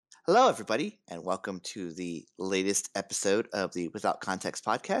Hello, everybody, and welcome to the latest episode of the Without Context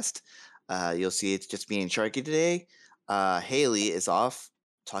podcast. You'll see it's just me and Sharky today. Haley is off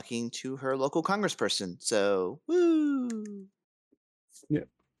talking to her local congressperson. So, woo! Yeah.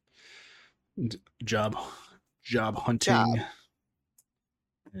 Job job Job. hunting,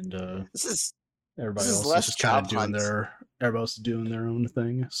 and This is this everybody is else is less just kind job of doing hunt. their own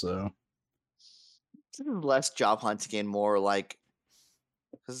thing. So This is less job hunting and more like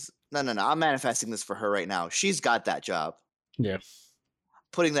because no. I'm manifesting this for her right now. She's got that job. yeah.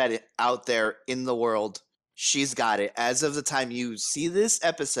 Putting that out there in the world. She's got it. As of the time you see this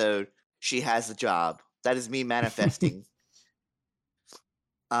episode, she has the job. That is me manifesting.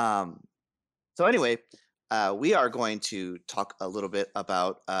 Um, so anyway, we are going to talk a little bit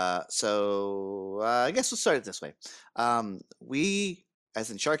about. I guess we'll start it this way. We,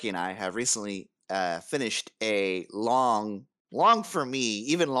 as in Sharky and I, have recently finished a long for me,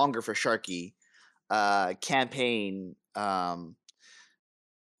 even longer for Sharky, campaign.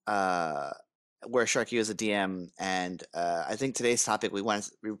 Uh, where Sharky was a DM, and I think today's topic we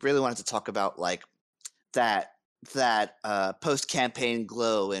really wanted to talk about like that post campaign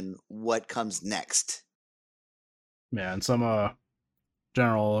glow and what comes next. Yeah, and some some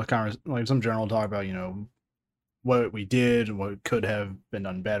general talk about, what we did and what could have been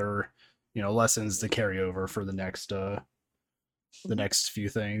done better, lessons to carry over for the Mhm. next few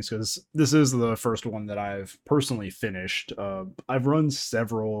things, because this is the first one that I've personally finished. I've run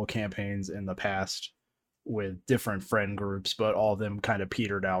several campaigns in the past with different friend groups, but all of them kind of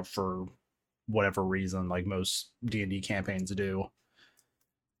petered out for whatever reason, like most D&D campaigns do.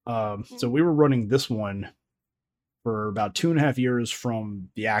 So we were running this one for about 2.5 years from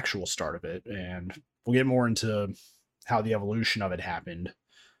the actual start of it, and we'll get more into how the evolution of it happened.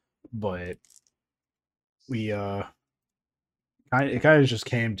 But we it kind of just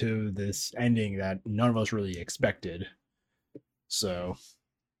came to this ending that none of us really expected. So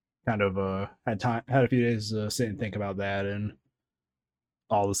kind of had a few days to sit and think about that and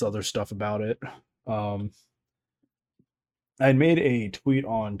all this other stuff about it. Um, I had made a tweet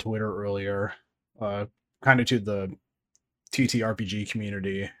on Twitter earlier, kind of to the TTRPG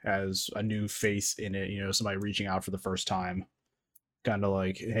community as a new face in it, somebody reaching out for the first time. Kind of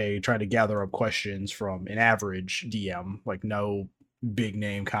like, hey, try to gather up questions from an average DM, like no big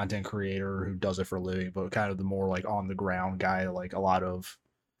name content creator who does it for a living, but kind of the more like on the ground guy, like a lot of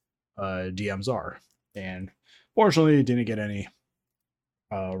DMs are. And fortunately, didn't get any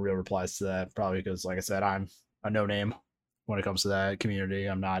real replies to that. Probably because, like I said, I'm a no name when it comes to that community.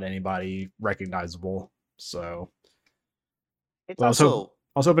 I'm not anybody recognizable. So, It's but also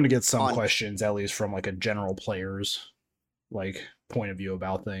I was hoping to get some on questions at least from like a general player's like point of view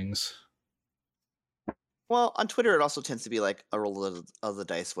about things. well on Twitter. It also tends to be like a roll of the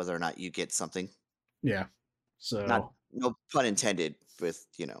dice whether or not you get something. Yeah. Not So no pun intended with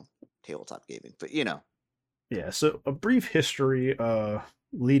tabletop gaming, but yeah. So a brief history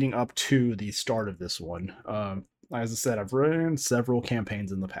leading up to the start of this one. As I said, I've run several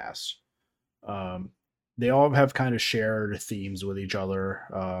campaigns in the past. Um, they all have kind of shared themes with each other.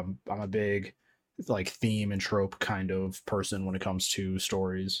 I'm a big like theme and trope kind of person when it comes to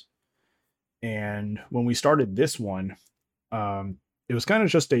stories. And when we started this one, it was kind of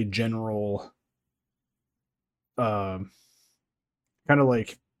just a general, um, kind of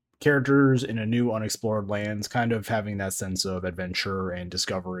like characters in a new unexplored lands, kind of having that sense of adventure and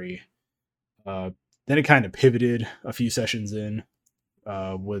discovery. Then it kind of pivoted a few sessions in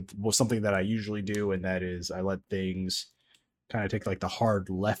with something that I usually do, and that is I let things kind of take like the hard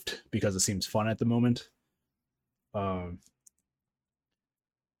left because it seems fun at the moment. Um,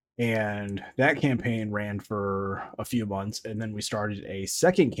 and that campaign ran for a few months, and then we started a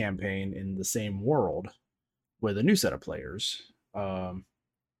second campaign in the same world with a new set of players.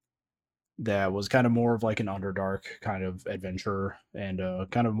 That was kind of more of like an Underdark kind of adventure and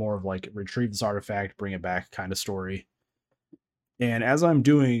kind of more of like retrieve this artifact, bring it back kind of story. And as I'm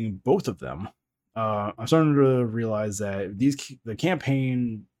doing both of them, I'm starting to realize that the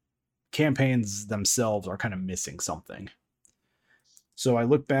campaigns themselves are kind of missing something. So I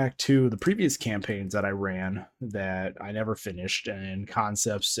look back to the previous campaigns that I ran that I never finished, and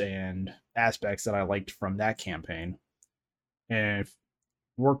concepts and aspects that I liked from that campaign, and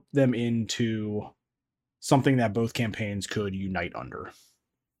worked them into something that both campaigns could unite under.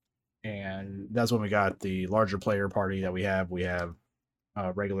 And that's when we got the larger player party that we have. We have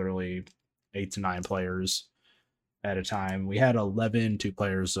regularly 8 to 9 players at a time. We had 11. 2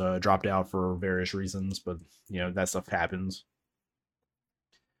 players dropped out for various reasons, but that stuff happens.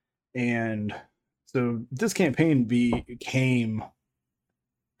 And so this campaign became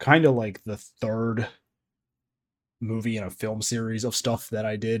kind of like the third movie in a film series of stuff that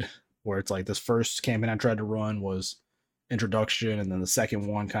I did, where it's like this first campaign I tried to run was introduction, and then the second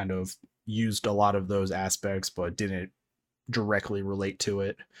one kind of used a lot of those aspects but didn't directly relate to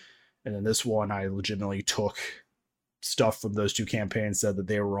it. And then this one, I legitimately took stuff from those two campaigns, said that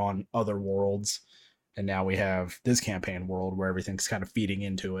they were on other worlds, and now we have this campaign world where everything's kind of feeding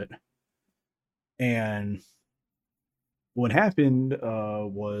into it. And what happened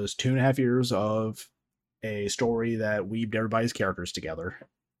was 2.5 years of a story that weaved everybody's characters together.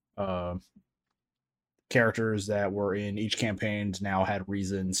 Uh, Characters that were in each campaigns now had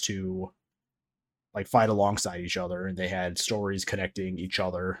reasons to like fight alongside each other, and they had stories connecting each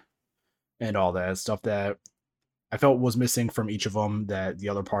other and all that stuff that I felt was missing from each of them that the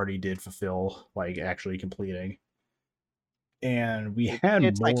other party did fulfill, like actually completing. And we had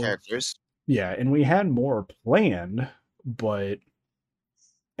It's my more, characters. yeah, and we had more planned, but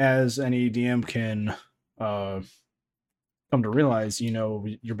as any DM can uh, come to realize,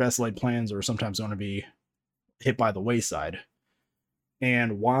 your best laid plans are sometimes going to be hit by the wayside.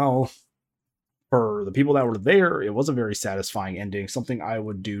 And while for the people that were there, it was a very satisfying ending. Something I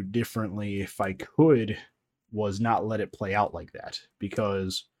would do differently if I could was not let it play out like that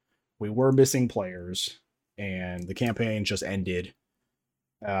because we were missing players and the campaign just ended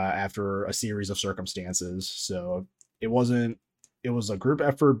after a series of circumstances. So it wasn't, it was a group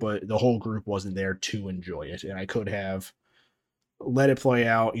effort, but the whole group wasn't there to enjoy it. And I could have let it play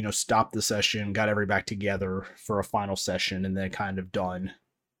out, stopped the session, got everybody back together for a final session, and then kind of done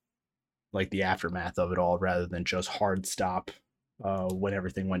like the aftermath of it all rather than just hard stop when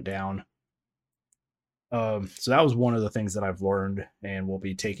everything went down. So that was one of the things that I've learned and will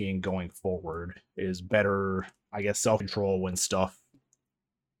be taking going forward is better, I guess, self control when stuff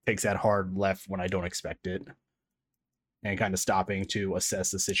takes that hard left when I don't expect it, and kind of stopping to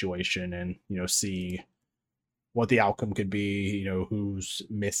assess the situation and see what the outcome could be. Who's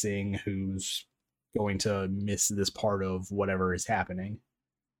missing, who's going to miss this part of whatever is happening.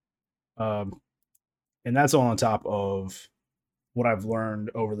 Um, and that's all on top of what I've learned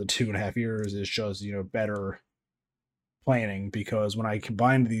over the 2.5 years is just better planning because when I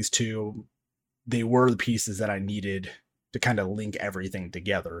combined these two, they were the pieces that I needed to kind of link everything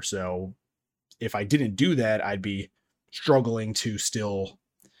together. So if I didn't do that, I'd be struggling to still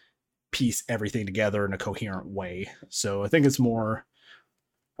piece everything together in a coherent way. So I think it's more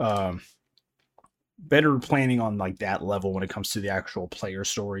um, better planning on like that level when it comes to the actual player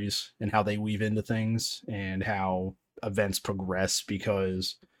stories and how they weave into things and how events progress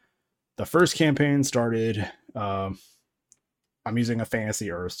because the first campaign started I'm using a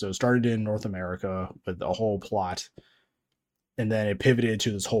fantasy earth, so it started in North America with a whole plot, and then it pivoted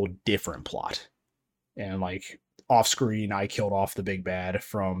to this whole different plot. And like off screen, I killed off the big bad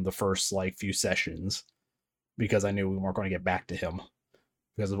from the first like few sessions because I knew we weren't going to get back to him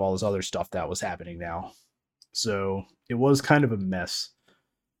because of all this other stuff that was happening now. So it was kind of a mess.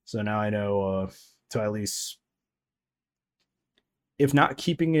 So now I know to at least, if not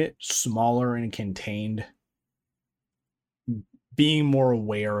keeping it smaller and contained, being more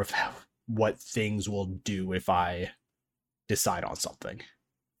aware of what things will do if I decide on something.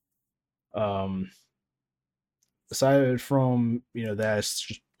 Um, Aside from that,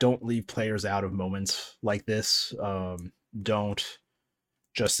 just don't leave players out of moments like this. Don't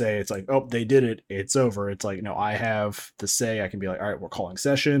just say it's like, oh, they did it, it's over. It's like, no, I have the say. I can be like, all right, we're calling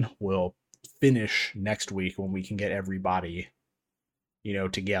session. We'll finish next week when we can get everybody,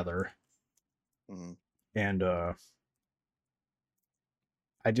 together. Mhm. And I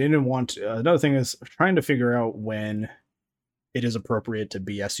didn't want another thing is trying to figure out when it is appropriate to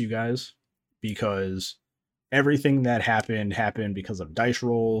BS you guys because everything that happened because of dice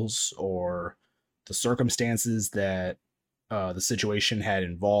rolls or the circumstances that the situation had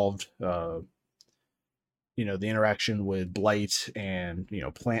involved. The interaction with blight and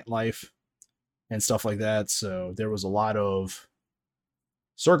plant life and stuff like that. So there was a lot of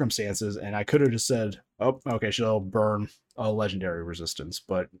circumstances, and I could have just said, "Oh, okay, she'll burn a legendary resistance,"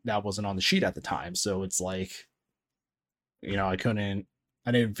 but that wasn't on the sheet at the time. So it's like, I couldn't.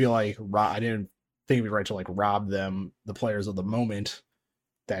 I didn't feel like I didn't think it'd be right to like rob them, the players of the moment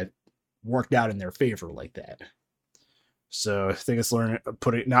that worked out in their favor like that. So I think it's learning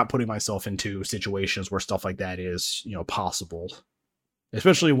not putting myself into situations where stuff like that is possible,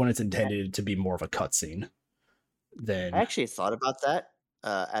 especially when it's intended to be more of a cutscene I than actually thought about that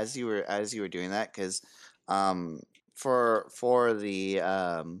as you were doing that because um, for for the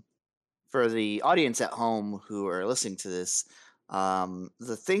um, for the audience at home who are listening to this,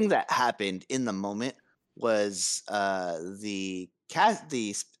 the thing that happened in the moment was the cat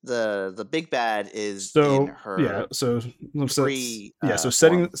the big bad is in So yeah, her so pre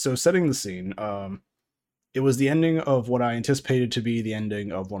setting form. the scene. It was the ending of what I anticipated to be the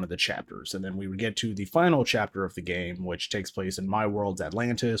ending of one of the chapters, and then we would get to the final chapter of the game, which takes place in my world's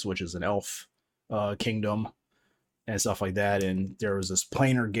Atlantis, which is an elf kingdom and stuff like that. And there was this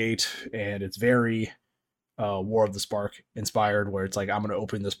planar gate, and it's very War of the Spark inspired, where it's like I'm going to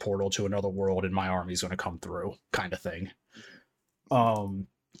open this portal to another world, and my army's going to come through, kind of thing. Um,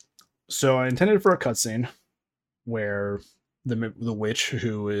 so I intended for a cutscene where the witch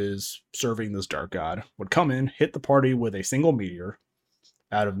who is serving this dark god would come in, hit the party with a single meteor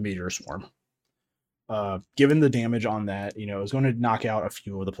out of meteor swarm. Given the damage on that, it was going to knock out a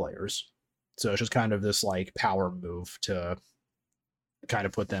few of the players. So it's just kind of this like power move to kind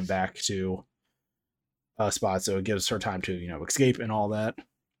of put them back to a spot, so it gives her time to escape and all that.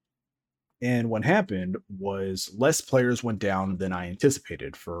 And what happened was less players went down than I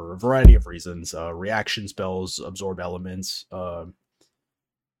anticipated for a variety of reasons. Reaction spells absorb elements.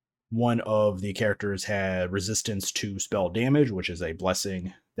 One of the characters had resistance to spell damage, which is a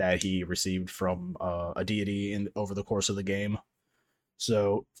blessing that he received from a deity over the course of the game.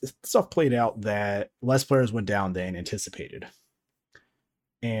 So stuff played out that less players went down than anticipated.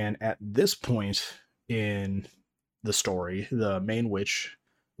 And at this point in the story, the main witch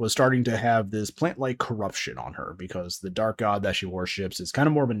was starting to have this plant-like corruption on her because the dark god that she worships is kind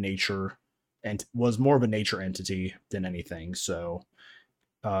of more of a nature and was more of a nature entity than anything. So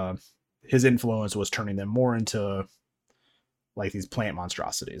his influence was turning them more into like these plant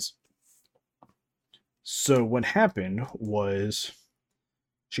monstrosities. So what happened was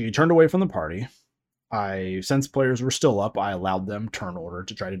she turned away from the party. Since players were still up, I allowed them turn order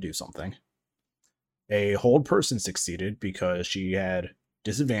to try to do something. A hold person succeeded because she had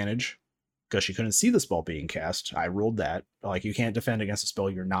disadvantage because she couldn't see the spell being cast. I ruled that. Like, you can't defend against a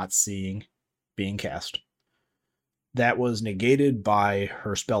spell you're not seeing being cast. That was negated by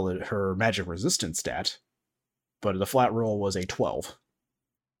her magic resistance stat, but the flat roll was a 12.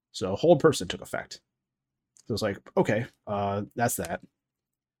 So hold person took effect. So it's like, okay, that's that.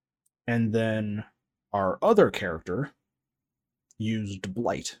 And then our other character used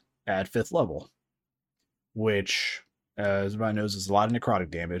Blight at 5th level, which, as everybody knows, is a lot of necrotic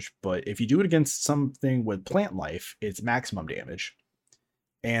damage. But if you do it against something with plant life, it's maximum damage.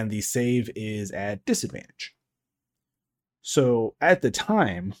 And the save is at disadvantage. So at the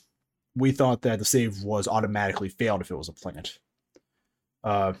time, we thought that the save was automatically failed if it was a plant.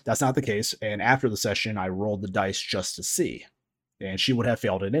 That's not the case. And after the session, I rolled the dice just to see. And she would have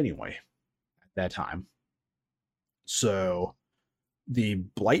failed it anyway at that time. So the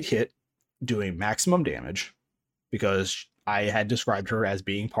Blight hit, doing maximum damage, because I had described her as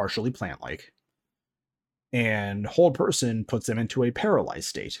being partially plant-like. And Hold Person puts them into a paralyzed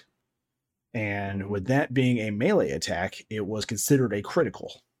state. And with that being a melee attack, it was considered a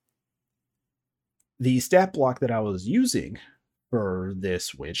critical. The stat block that I was using for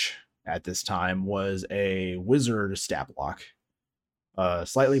this witch at this time was a wizard stat block,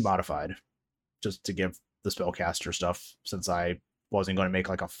 slightly modified, just to give the spellcaster stuff, since I wasn't going to make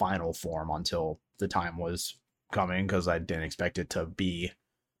like a final form until the time was coming, because I didn't expect it to be,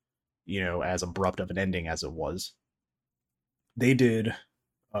 as abrupt of an ending as it was. They did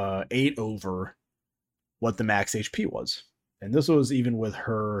 8 over what the max HP was. And this was even with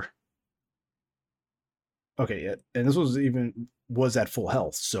her. Okay, and this was at full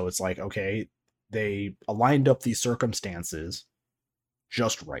health. So it's like, okay, they aligned up these circumstances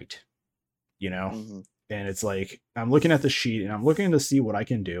just right, Mm-hmm. And it's like, I'm looking at the sheet and I'm looking to see what I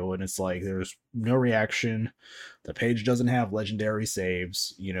can do. And it's like, there's no reaction. The page doesn't have legendary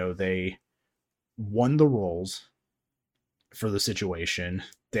saves. They won the rolls for the situation.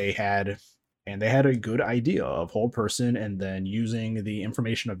 They had a good idea of Hold Person and then using the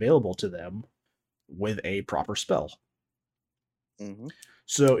information available to them with a proper spell. Mm-hmm.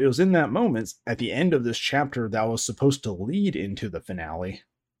 So it was in that moment at the end of this chapter that was supposed to lead into the finale,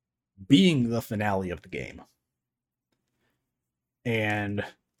 being the finale of the game. And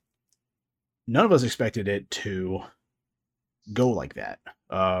none of us expected it to go like that.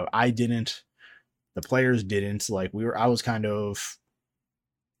 I didn't. The players didn't. I was kind of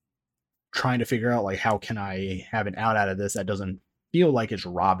trying to figure out, like, how can I have an out of this that doesn't feel like it's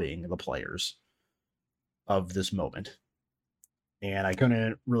robbing the players of this moment. And I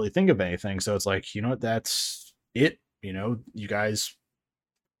couldn't really think of anything. So it's like, that's it. You guys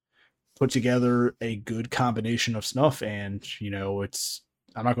put together a good combination of stuff, and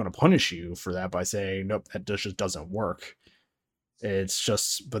I'm not going to punish you for that by saying nope, that just doesn't work. It's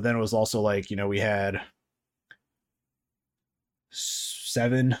just, but then it was also like, we had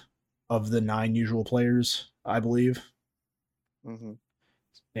 7 of the 9 usual players, I believe. Hmm.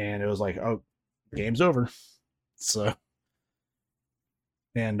 And it was like, oh, game's over. So,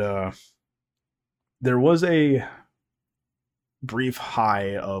 and there was a brief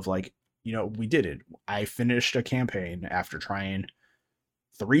high of like, we did it. I finished a campaign after trying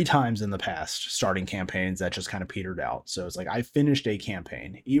 3 times in the past, starting campaigns that just kind of petered out. So it's like I finished a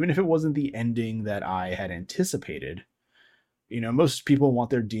campaign, even if it wasn't the ending that I had anticipated. Most people want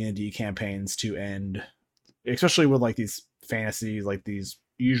their D&D campaigns to end, especially with like these fantasy, like these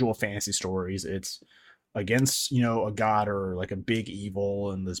usual fantasy stories. It's against, a god or like a big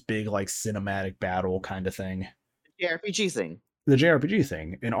evil and this big like cinematic battle kind of thing. JRPG thing. The JRPG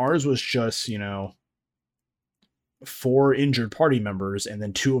thing. And ours was just, 4 injured party members and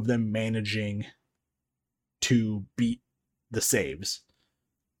then 2 of them managing to beat the saves.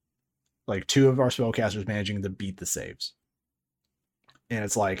 Like 2 of our spellcasters managing to beat the saves. And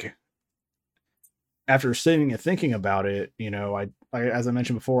it's like, after sitting and thinking about it, as I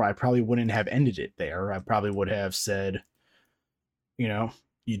mentioned before, I probably wouldn't have ended it there. I probably would have said, you know,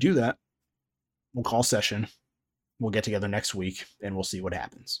 you do that, we'll call session, we'll get together next week, and we'll see what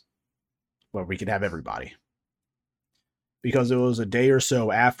happens. Where we could have everybody. Because it was a day or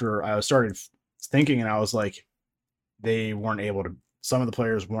so after I started thinking, and I was like, they weren't able to. Some of the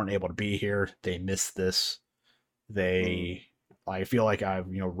players weren't able to be here. They missed this. Mm. They, I feel like I've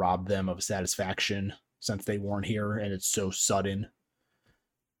robbed them of satisfaction since they weren't here, and it's so sudden.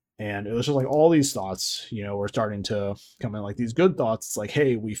 And it was just like all these thoughts, were starting to come in, like these good thoughts. It's like,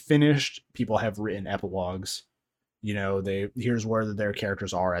 hey, we finished. People have written epilogues. They here's where their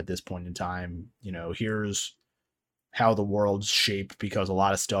characters are at this point in time. Here's how the world's shaped because a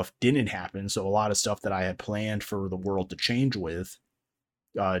lot of stuff didn't happen. So a lot of stuff that I had planned for the world to change with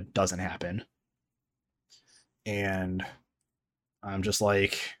doesn't happen. And I'm just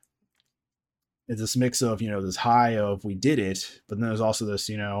like, it's this mix of, this high of we did it, but then there's also this,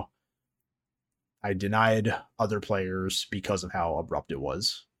 I denied other players because of how abrupt it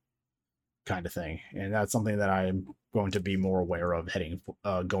was kind of thing. And that's something that I'm going to be more aware of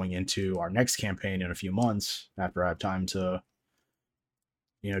going into our next campaign in a few months after I have time to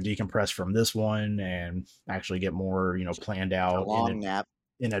decompress from this one and actually get more planned A out long nap.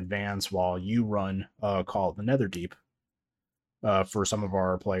 in advance while you run call it the Netherdeep for some of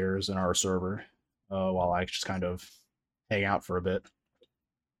our players in our server while I just kind of hang out for a bit.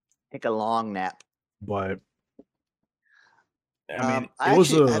 Take a long nap. But I mean,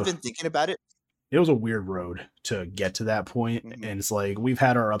 I've been thinking about it. it was a weird road to get to that point, Hmm. and it's like we've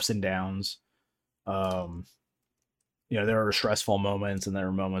had our ups and downs. Um, there are stressful moments, and there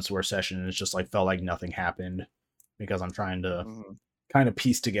are moments where session is just like felt like nothing happened because I'm trying to Hmm. kind of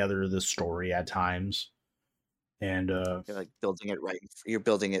piece together this story at times. And You're like building it right. You're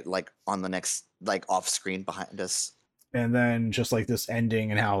building it like on the next, like off screen behind us. and then just like this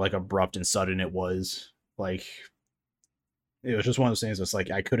ending and how like abrupt and sudden it was. Like it was just one of those things that's like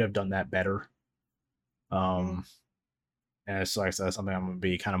I could have done that better. Mm. Um and it's like that's something I'm gonna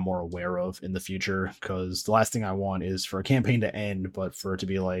be kind of more aware of in the future because the last thing I want is for a campaign to end, but for it to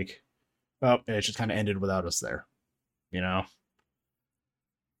be like, oh, it just kind of ended without us there, you know?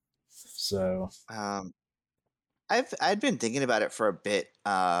 So Um, I'd been thinking about it for a bit.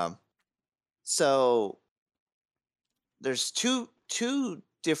 So there's two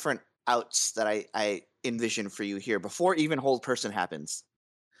different outs that I envision for you here before even hold person happens.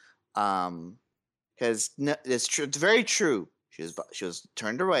 Um, because it's true. It's very true. She was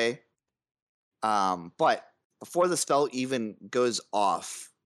turned away. But before the spell even goes off,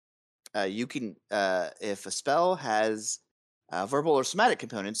 you can if a spell has verbal or somatic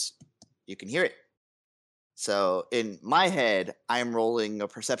components, you can hear it. So in my head, I'm rolling a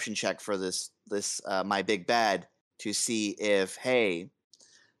perception check for this my big bad to see if they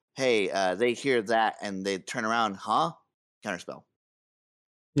hear that and they turn around, huh? Counterspell.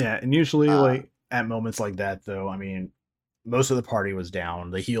 yeah, and usually Uh, like at moments like that though, I mean, most of the party was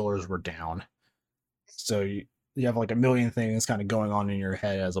down, the healers were down. So you have like a million things kind of going on in your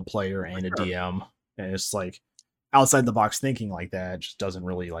head as a player for and a sure. DM. And it's like outside the box thinking like that just doesn't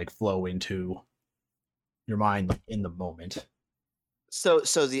really like flow into your mind like, in the moment. So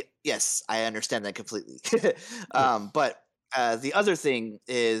the yes, I understand that completely. Yeah. But the other thing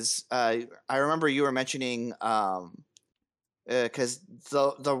is, I remember you were mentioning because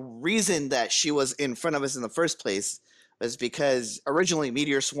the reason that she was in front of us in the first place was because originally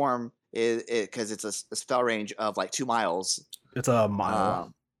Meteor Swarm is because it's a spell range of like 2 miles. It's a mile.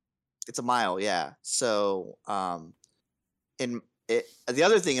 Um, it's a mile, yeah. So in it, the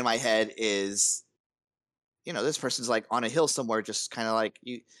other thing in my head is this person's like on a hill somewhere, just kind of like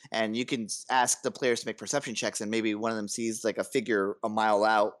you, and you can ask the players to make perception checks, and maybe one of them sees like a figure a mile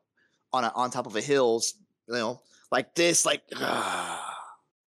out on top of a hill, like this, like,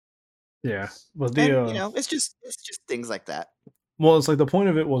 Yeah. But the and it's just things like that. well, it's like the point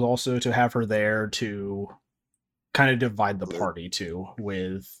of it was also to have her there to kind of divide the Glue. party too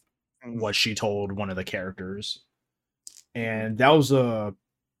with Mm-hmm. what she told one of the characters. Mm-hmm. And that was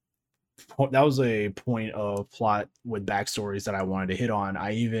a point of plot with backstories that I wanted to hit on.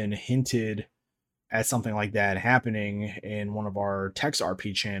 I even hinted at something like that happening in one of our text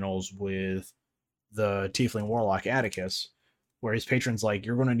RP channels with the Tiefling Warlock Atticus, where his patron's like,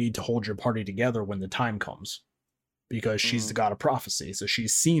 "You're going to need to hold your party together when the time comes," because she's Mm-hmm. the god of prophecy. So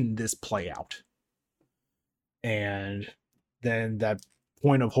she's seen this play out. And then that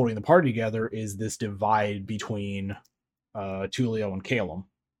point of holding the party together is this divide between Tulio and Calum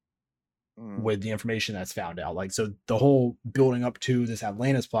Mm-hmm. with the information that's found out. Like, so the whole building up to this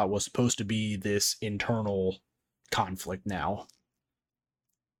Atlantis plot was supposed to be this internal conflict now.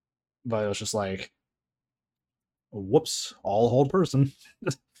 But it was just like, whoops, all hold person.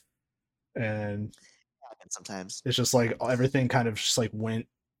 And Happens sometimes. it's just like everything kind of just like went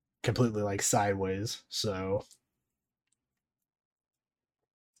completely like sideways. So,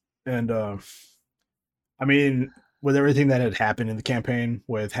 and I mean, with everything that had happened in the campaign,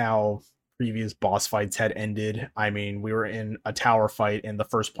 with how previous boss fights had ended, I mean, we were in a tower fight, and the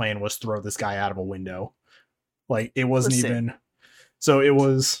first plan was throw this guy out of a window. Like it wasn't Listen, even. So it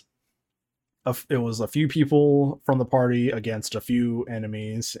was a few people from the party against a few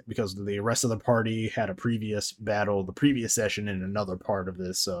enemies because the rest of the party had a previous battle the previous session in another part of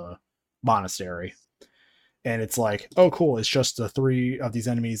this monastery. And it's like, oh cool, it's just the three of these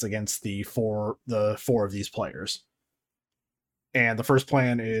enemies against the four of these players. And the first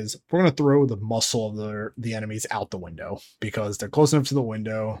plan is we're going to throw the muscle of the enemies out the window because they're close enough to the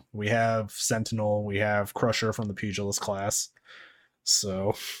window. We have Sentinel, we have Crusher from the Pugilist class.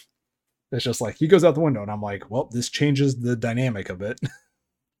 So it's just like he goes out the window, and I'm like, well, this changes the dynamic of it. it's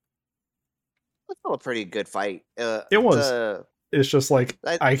still a pretty good fight. It was. The It's just like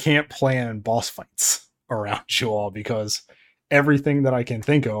I, I can't plan boss fights around you all because everything that I can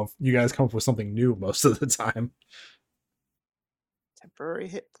think of, you guys come up with something new most of the time. Temporary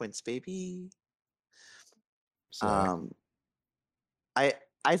hit points, baby. So Um, I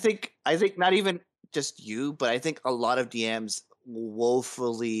I think not even just you, but I think a lot of DMs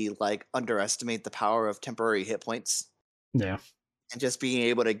woefully like underestimate the power of temporary hit points yeah, and just being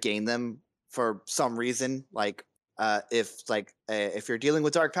able to gain them for some reason. Like, if you're dealing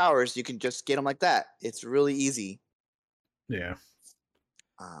with dark powers, you can just get them like that. It's really easy. yeah.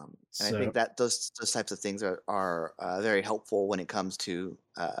 And I think So that those types of things are very helpful when it comes to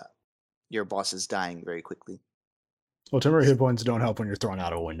your bosses dying very quickly. well, temporary hit points don't help when you're thrown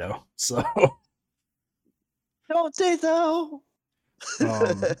out a window. So Don't say so.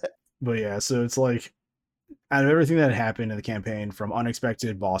 um, but yeah, so it's like out of everything that happened in the campaign, from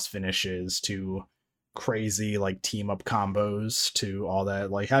unexpected boss finishes to crazy like team up combos to all that,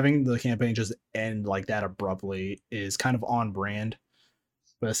 like having the campaign just end like that abruptly is kind of on brand.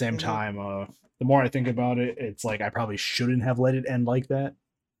 But at the same Hmm. time, the more I think about it, it's like I probably shouldn't have let it end like that.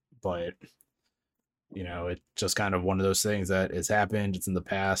 But it's just kind of one of those things that has happened. It's in the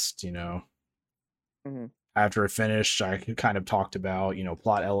past. Hmm. After it finished, I kind of talked about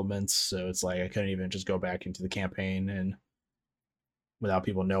plot elements, so it's like I couldn't even just go back into the campaign and without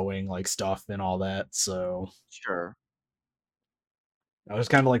people knowing like stuff and all that. So Sure. I was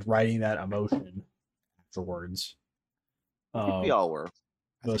kind of like writing that emotion afterwards. I think we Um, all were.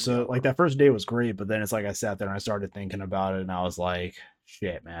 I but think we so all like were. that first day was great, but then it's like I sat there and I started thinking about it, and I was like,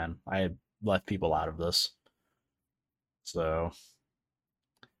 shit, man, I had left people out of this. So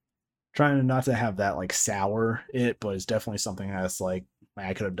trying not to have that like sour it, but it's definitely something that's like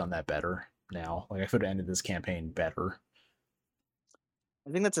I could have done that better now. Like I could have ended this campaign better.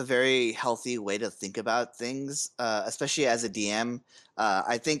 I think that's a very healthy way to think about things, especially as a DM.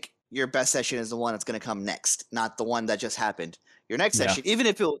 I think your best session is the one that's going to come next, not the one that just happened. Your next Yeah. session, even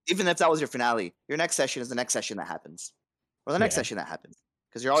if that was your finale, your next session is the next session that happens, or the next Yeah. session that happens,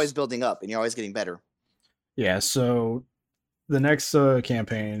 because you're always building up and you're always getting better. Yeah. So the next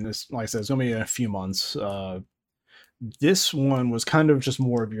campaign is, like I said, it's gonna be in a few months. This one was kind of just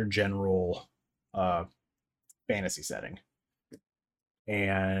more of your general uh fantasy setting.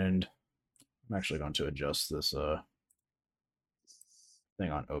 And I'm actually going to adjust this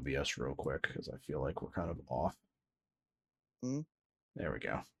thing on OBS real quick because I feel like we're kind of off. Mhm. There we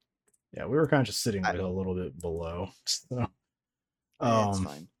go. Yeah, we were kind of just sitting like a little bit below. So, It's um,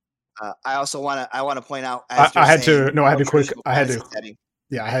 fine. I also want to point out, I, as you're I had saying, to no, I had more to quick, traditional I had fantasy to setting.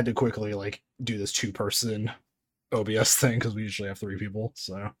 yeah, I had to quickly like do this 2 person OBS thing because we usually have 3 people.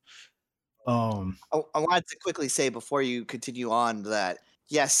 So I wanted to quickly say before you continue on that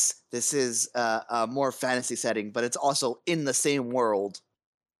yes, this is a more fantasy setting, but it's also in the same world.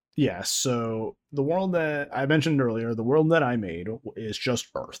 yeah, so the world that I mentioned earlier, the world that I made is just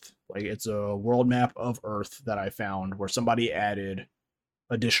Earth. Like it's a world map of Earth that I found where somebody added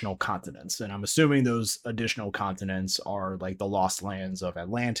additional continents. And I'm assuming those additional continents are like the lost lands of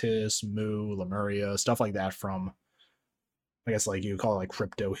Atlantis, Mu, Lemuria, stuff like that from, I guess, like you call it like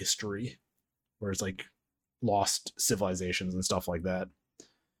crypto history, where it's like lost civilizations and stuff like that.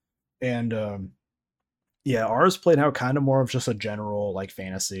 And yeah, ours played out kind of more of just a general like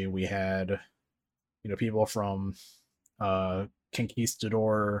fantasy. We had, people from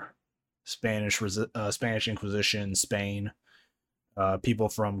conquistador, Spanish Inquisition, Spain, people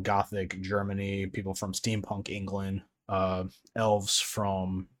from Gothic Germany, people from steampunk England, elves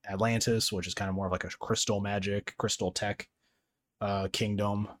from Atlantis, which is kind of more of like a crystal magic, crystal tech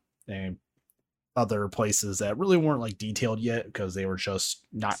kingdom, and other places that really weren't like detailed yet because they were just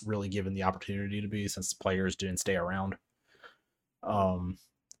not really given the opportunity to be since the players didn't stay around. Um,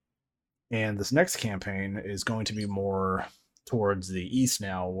 and this next campaign is going to be more towards the east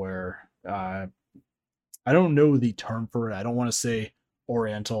now, where I don't know the term for it. I don't want to say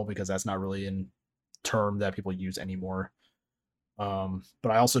Oriental because that's not really a term that people use anymore.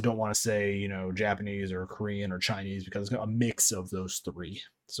 But I also don't want to say, Japanese or Korean or Chinese because it's a mix of those three.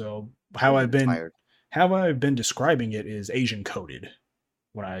 So how Very I've been inspired. how I've been describing it is Asian coded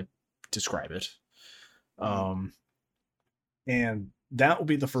when I describe it. Mhm. Um, and that will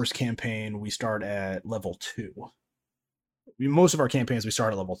be the first campaign we start at level 2. Most of our campaigns we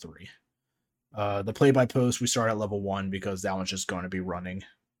start at level 3. The play by post we start at level 1 because that one's just going to be running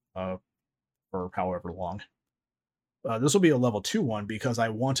uh, for however long. This will be a level 2 one because I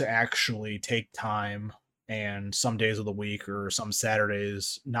want to actually take time and some days of the week or some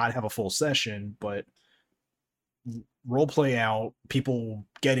Saturdays not have a full session, but role play out people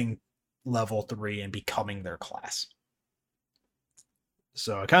getting level 3 and becoming their class.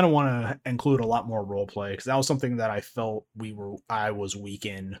 So I kind of want to include a lot more role play because that was something that I felt I was weak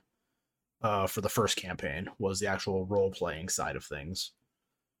in for the first campaign was the actual role playing side of things.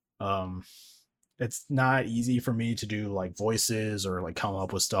 Um, it's not easy for me to do like voices or like come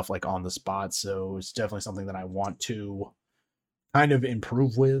up with stuff like on the spot, so it's definitely something that I want to kind of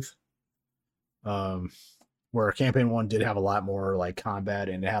improve with. Um, where campaign 1 did have a lot more like combat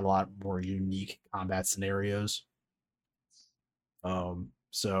and it had a lot more unique combat scenarios.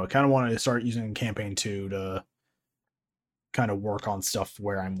 So I kind of wanted to start using campaign 2 to kind of work on stuff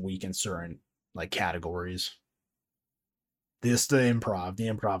where I'm weak in certain like categories. The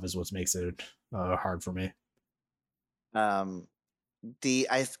improv is what makes it hard for me. Um,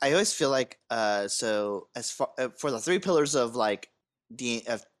 I always feel like so as far for the three pillars of like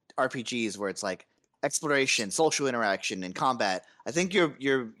of RPGs where it's like exploration, social interaction, and combat. I think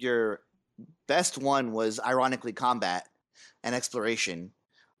your best one was ironically combat and exploration.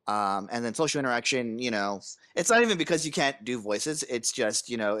 And then social interaction, it's not even because you can't do voices. It's just,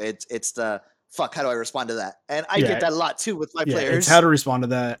 it's the fuck. How do I respond to that? And I get Yeah, that a lot too with my yeah, it's how players. to respond to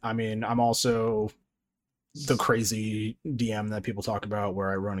that. I mean, I'm also the crazy DM that people talk about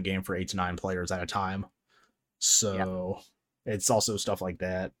where I run a game for 8 to 9 players at a time. Yeah, So it's also stuff like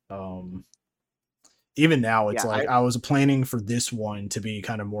that. Even now, it's yeah, like I was planning for this one to be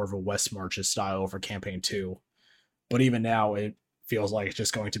kind of more of a West Marches style for campaign 2, but even now it feels like it's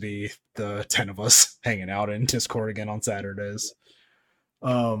just going to be the 10 of us hanging out in Discord again on Saturdays.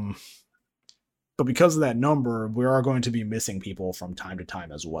 Um, but because of that number, we are going to be missing people from time to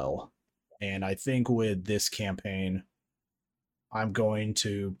time as well. And I think with this campaign, I'm going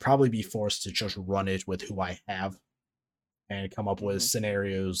to probably be forced to just run it with who I have and come up with hmm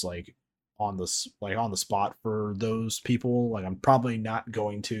scenarios like on the spot for those people. Like I'm probably not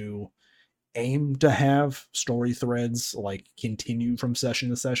going to aim to have story threads like continue from session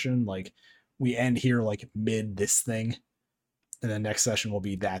to session. Like we end here like mid this thing, and then next session will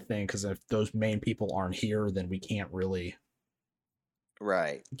be that thing. Because if those main people aren't here, then we can't really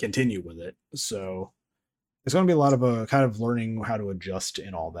right. continue with it. So it's going to be a lot of kind of learning how to adjust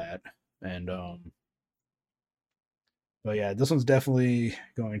and all that. And but yeah, this one's definitely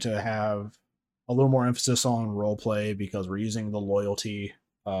going to have a little more emphasis on role play because we're using the loyalty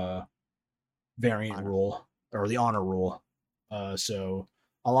uh variant Honor. rule or the honor rule. So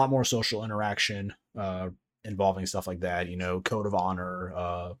a lot more social interaction involving stuff like that, code of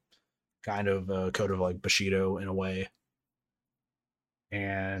honor, kind of a code of like Bushido in a way.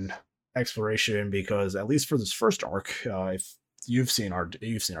 And exploration because at least for this first arc, if you've seen our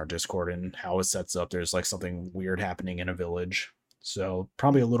Discord and how it sets up, there's like something weird happening in a village. So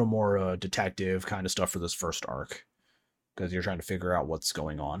probably a little more detective kind of stuff for this first arc because you're trying to figure out what's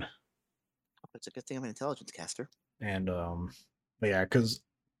going on. It's a good thing I'm an intelligence caster. And but yeah, because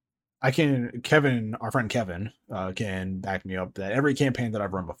Kevin, our friend Kevin, can back me up that every campaign that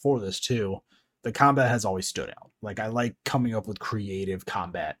I've run before this too, the combat has always stood out. Like I like coming up with creative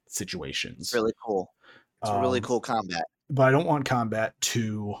combat It's situations. really cool. It's really Um, cool combat. but I don't want combat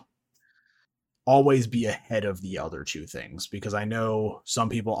to always be ahead of the other two things because I know some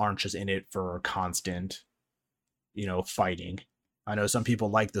people aren't just in it for constant, fighting. I know some people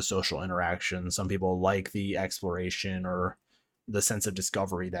like the social interaction, some people like the exploration or the sense of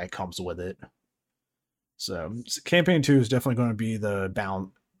discovery that comes with it. So campaign 2 is definitely going to be the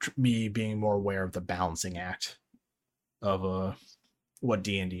me being more aware of the balancing act of what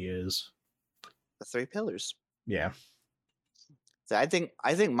D&D is. The three pillars. Yeah. So I think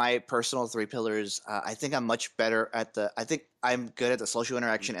my personal three pillars. I think I'm much better at the. I think I'm good at the social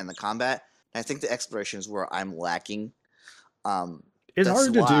interaction and the combat. And I think the exploration is where I'm lacking. Um, It's that's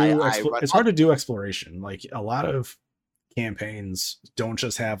hard to why do I run. it's hard to do exploration. Like a lot of campaigns don't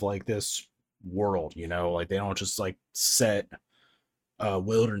just have like this world, like they don't just like set a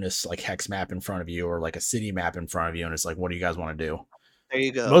wilderness like hex map in front of you or like a city map in front of you and it's like what do you guys want to do? There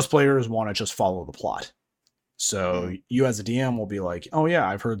you go. Most players want to just follow the plot. So Mm. you as a DM will be like, "Oh yeah,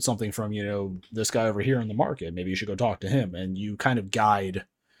 I've heard something from, this guy over here in the market. Maybe you should go talk to him." And you kind of guide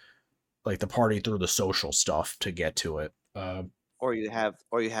like the party through the social stuff to get to it. Or you have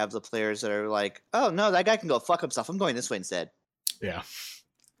the players that are like, oh no, that guy can go fuck himself. I'm going this way instead. Yeah.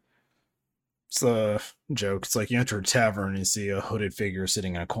 It's a joke. It's like you enter a tavern and you see a hooded figure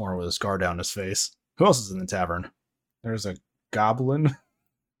sitting in a corner with a scar down his face. Who else is in the tavern? There's a goblin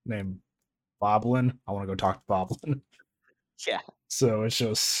named Boblin. I want to go talk to Boblin. Yeah, So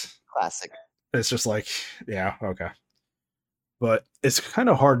classic. it's just like, yeah, okay. But it's kind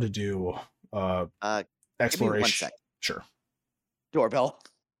of hard to do uh Uh, give me one exploration. sec. Sure. Doorbell.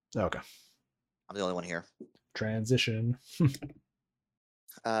 Okay. I'm the only one here. Transition.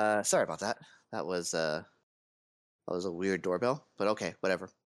 Sorry about that. That was uh, that was a weird doorbell, but okay, whatever.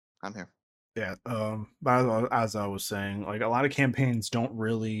 I'm here. Yeah. But as I was saying, like a lot of campaigns don't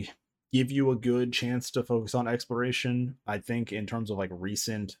really give you a good chance to focus on exploration. I think in terms of like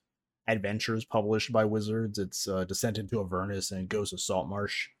recent adventures published by Wizards, it's Descent into Avernus and Ghost of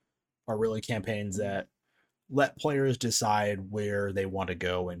Saltmarsh are really campaigns Mm. that let players decide where they want to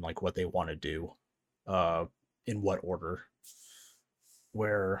go and like what they want to do, uh, in what order.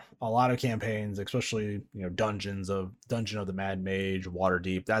 Where a lot of campaigns, especially Dungeon of the Mad Mage,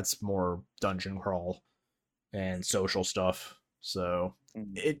 Waterdeep, that's more dungeon crawl and social stuff. So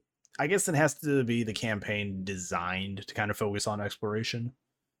Mm. it I guess it has to be the campaign designed to kind of focus on exploration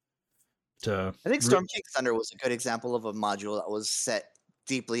to I think Storm King's Thunder was a good example of a module that was set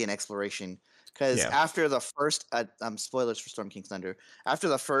deeply in exploration. Because yeah. spoilers for Storm King's Thunder. After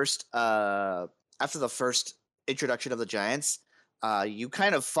the first, after the first introduction of the giants, you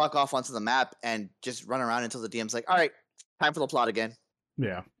kind of fuck off onto the map and just run around until the DM's like, "All right, time for the plot again."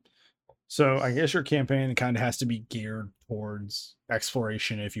 Yeah. So I guess your campaign kind of has to be geared towards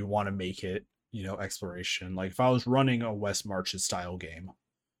exploration if you want to make it, exploration. Like if I was running a West Marches style game,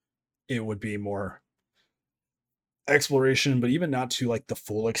 it would be more exploration, but even not to like the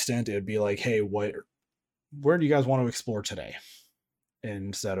full extent. It would be like, hey, where do you guys want to explore today?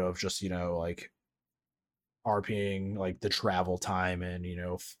 Instead of just, like RPing like the travel time and,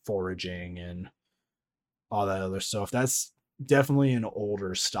 foraging and all that other stuff. That's definitely an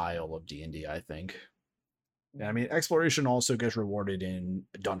older style of D&D, I think. And I mean, exploration also gets rewarded in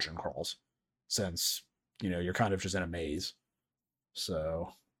dungeon crawls since, you're kind of just in a maze.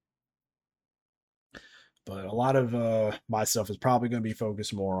 So, but a lot of my stuff is probably going to be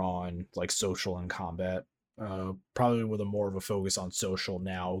focused more on like social and combat. Probably with a more of a focus on social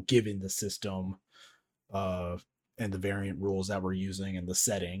now, given the system uh, and the variant rules that we're using and the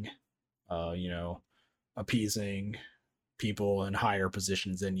setting. Appeasing people in higher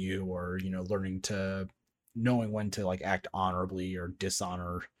positions than you, or learning to knowing when to like act honorably or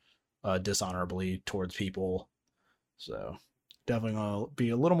dishonorably towards people. So definitely gonna be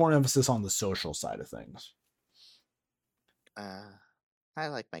a little more emphasis on the social side of things. Uh, I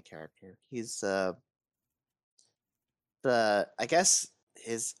like my character. He's I guess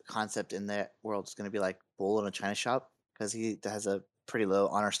his concept in that world is going to be like bull in a china shop because he has a pretty low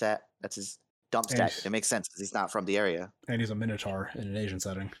honor stat. That's his dump And stat. It makes sense because he's not from the area. and he's a minotaur in an Asian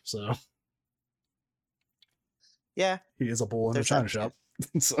setting, so Yeah, he is a bull in a there's that china too. shop.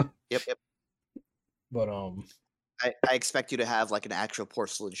 So, Yep, yep. but I expect you to have like an actual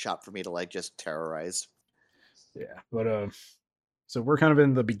porcelain shop for me to like just terrorize. yeah, but so we're kind of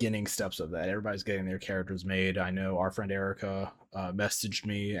in the beginning steps of that. Everybody's getting their characters made. I know our friend Erica messaged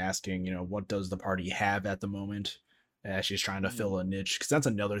me asking, what does the party have at the moment? She's trying to Mhm. fill a niche because that's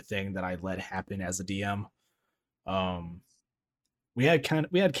another thing that I let happen as a DM. Um, we had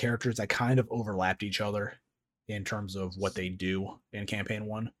characters that kind of overlapped each other in terms of what they do in campaign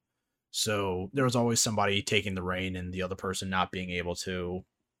one. So there was always somebody taking the reign and the other person not being able to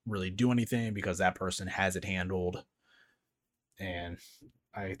really do anything because that person has it handled. And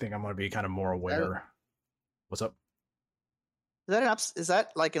I think I'm going to be kind of more That, aware. What's up? is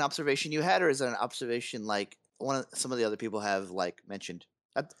that like an observation you had, or is that an observation like some of the other people have like mentioned?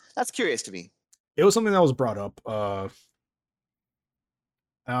 That's curious to me. It was something that was brought up.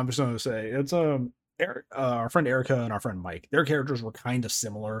 I'm just going to say it's our friend Erica and our friend Mike. Their characters were kind of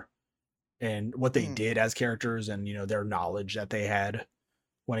similar, and what they Mhm. did as characters, and their knowledge that they had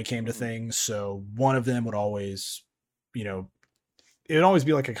when it came to Mhm. things. So one of them would always, you know, it would always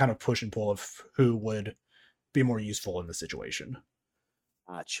be like a kind of push and pull of who would be more useful in the situation.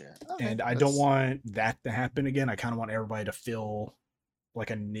 Gotcha. Okay, And I don't that's want that to happen again. I kind of want everybody to fill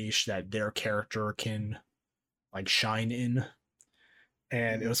like a niche that their character can like shine in.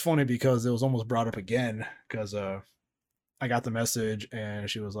 And it mhm. was funny because it was almost brought up again because I got the message and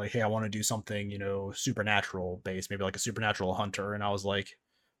she was like, "Hey, I want to do something, supernatural based, maybe like a supernatural hunter." And I was like,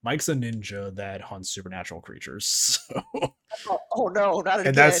 "Mike's a ninja that hunts supernatural creatures." So, Oh no, not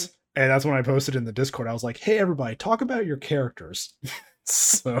and again. that's when I posted in the Discord. I was like, "Hey, everybody, talk about your characters."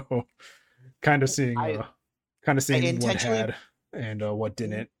 So, kind of seeing I kind of I seeing what intentionally had and what mhm.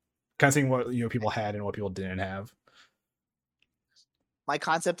 didn't, kind of seeing what people had and what people didn't have. My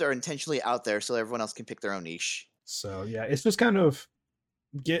concepts are intentionally out there so everyone else can pick their own niche. So yeah, it's just kind of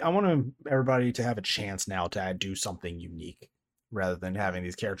I want everybody to have a chance now to do something unique rather than having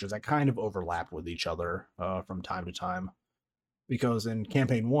these characters that kind of overlap with each other from time to time. Because in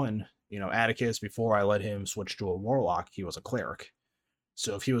campaign one, Atticus, before I let him switch to a warlock, he was a cleric.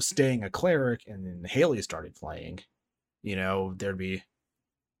 So if he was staying a cleric and then Haley started playing, there'd be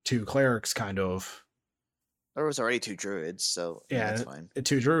two clerics kind of, There was already two druids, so I mean that's yeah, fine.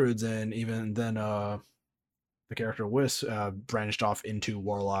 two druids, and even then the character Whis branched off into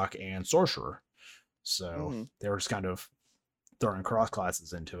warlock and sorcerer. So Hmm. they were just kind of throwing cross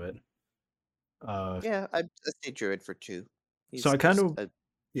classes into it. Uh, Yeah, I say druid for two. so He's I kind just of,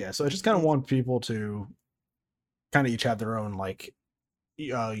 yeah, so I just kind of he's want people to kind of each have their own like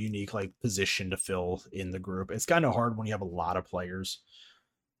unique like position to fill in the group. It's kind of hard when you have a lot of players.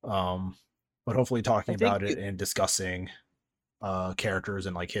 Um, but hopefully I talking think about you it and discussing characters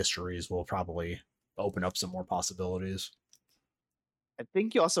and like histories will probably open up some more possibilities. I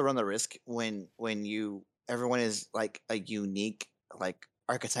think you also run the risk when you everyone is like a unique like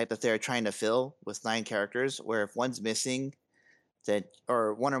archetype that they're trying to fill with nine characters, where if one's missing, then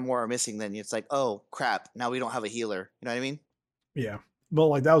or one or more are missing, then it's like, oh crap, now we don't have a healer. You know what I mean? Yeah. Well,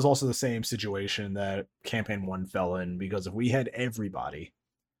 like that was also the same situation that campaign one fell in because if we had everybody,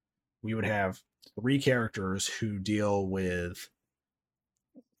 we would have three characters who deal with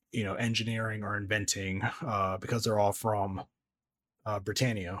engineering or inventing because they're all from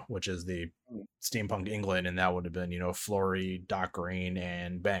Britannia, which is the Mm. steampunk England, and that would have been Flory, Doc Green,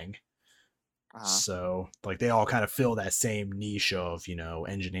 and Bang. Uh-huh. So like they all kind of fill that same niche of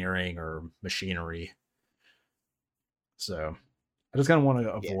engineering or machinery. So I just kind of want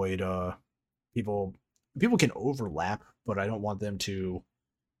to Yeah, avoid people. People can overlap, but I don't want them to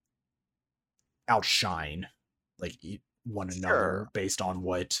outshine like one sure. another based on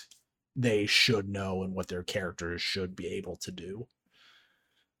what they should know and what their characters should be able to do.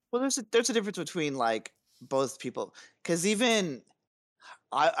 Well, there's a difference between like both people, because even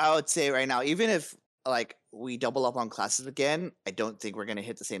I would say right now, even if like we double up on classes again, I don't think we're gonna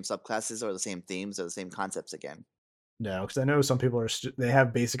hit the same subclasses or the same themes or the same concepts again. No, because I know some people they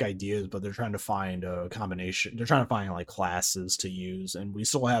have basic ideas, but they're trying to find a combination. They're trying to find like classes to use, and we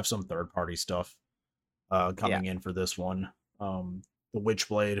still have some third party stuff Yeah, coming in for this one. The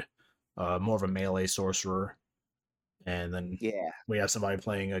Witchblade, more of a melee sorcerer, and then yeah, we have somebody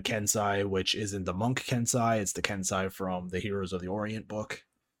playing a Kensai, which isn't the monk Kensai; it's the Kensai from the Heroes of the Orient book.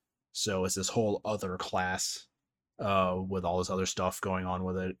 So it's this whole other class with all this other stuff going on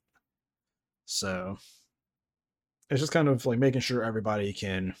with it. So it's just kind of like making sure everybody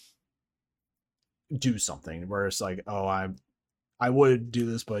can do something. Where it's like, oh, I would do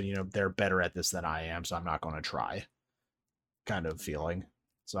this, but they're better at this than I am, so I'm not going to try. Kind of feeling.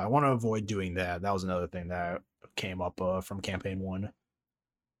 So I want to avoid doing that. That was another thing that came up from campaign one.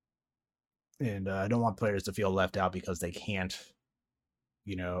 and I don't want players to feel left out because they can't,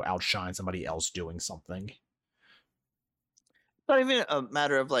 outshine somebody else doing something. Not even a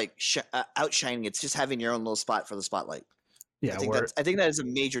matter of like outshining. It's just having your own little spot for the spotlight. Yeah, where I think that is a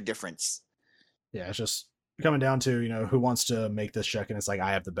major difference. yeah, it's just coming down to who wants to make this check, and it's like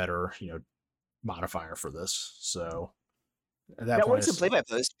I have the better modifier for this. So at that That point, works in it's play by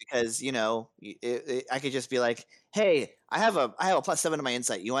post because I could just be like, "Hey, I have a +7 to my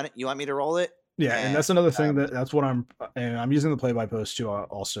insight. You want it? You want me to roll it?" yeah, and And that's another thing that's what I'm using the play by post to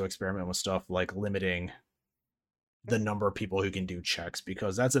also experiment with stuff like limiting the mhm, number of people who can do checks,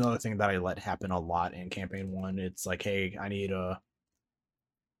 because that's another thing that I let happen a lot in campaign one. It's like, hey, I need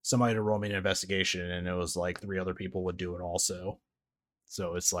somebody to roll me an investigation, and it was like three other people would do it also.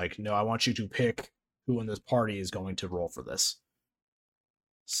 So it's like, no, I want you to pick who in this party is going to roll for this.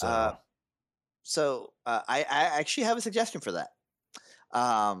 uh, So I actually have a suggestion for that.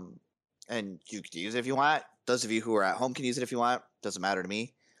 Um, and you can use it if you want. Those of you who are at home can use it if you want. Doesn't matter to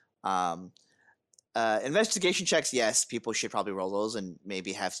me. Um, investigation checks, yes, people should probably roll those, and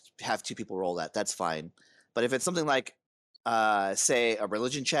maybe have two people roll that. That's fine. But if it's something like, say, a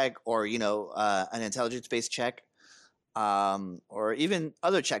religion check, or an intelligence based check, or even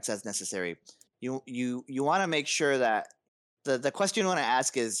other checks as necessary, you want to make sure that the question you want to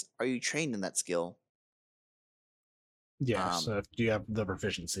ask is, are you trained in that skill? yeah, Um, so if you have the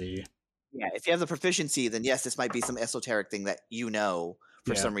proficiency, yeah, if you have the proficiency, then yes, this might be some esoteric thing that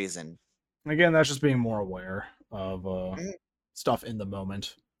for yeah. some reason. Again, that's just being more aware of Mhm, stuff in the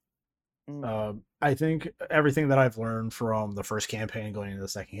moment. mhm. I think everything that I've learned from the first campaign going into the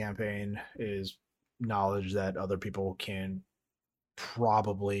second campaign is knowledge that other people can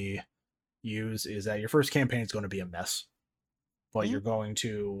probably use, is that your first campaign is going to be a mess, but Mhm. you're going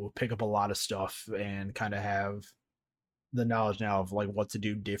to pick up a lot of stuff and kind of have the knowledge now of like what to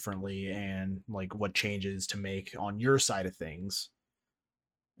do differently and like what changes to make on your side of things.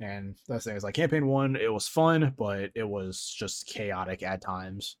 And that's the thing is like campaign one, it was fun, but it was just chaotic at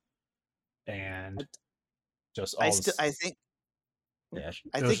times, and I, just I all still this. I think Yeah,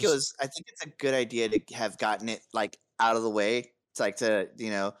 I it was think it just was I think it's a good idea to have gotten it like out of the way. It's like to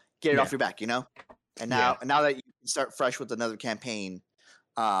get it off yeah, your back, and yeah, now that you can start fresh with another campaign,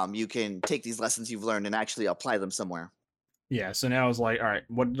 you can take these lessons you've learned and actually apply them somewhere. yeah. So now it's like, all right,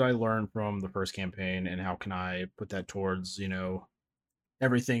 what did I learn from the first campaign, and how can I put that towards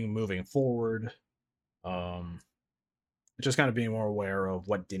everything moving forward? Um, just kind of being more aware of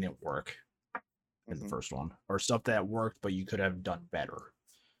what didn't work in the Hmm. first one, or stuff that worked but you could have done better.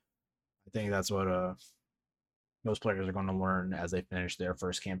 I think that's what most players are going to learn as they finish their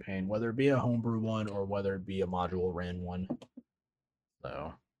first campaign, whether it be a homebrew one or whether it be a module ran one.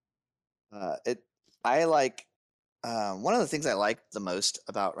 So It I like one of the things I like the most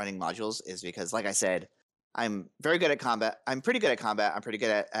about running modules is because, like I said, I'm very good at combat. I'm pretty good at combat. I'm pretty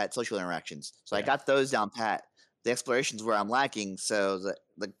good at social interactions. So I yeah, got those down pat. The exploration's where I'm lacking, so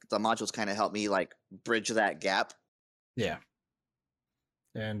the modules kind of help me like bridge that gap. yeah,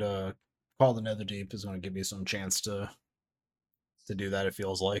 and Call the Nether Deep is going to give you some chance to do that. It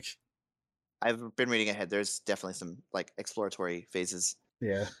feels like, I've been reading ahead. There's definitely some like exploratory phases.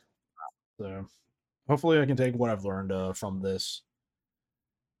 yeah. So hopefully, I can take what I've learned from this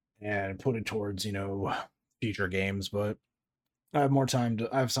and put it towards future games. But I have time to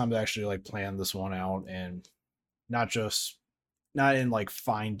actually like plan this one out, and not just not in like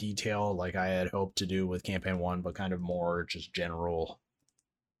fine detail like I had hoped to do with campaign one, but kind of more just general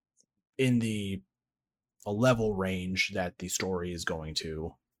in the a level range that the story is going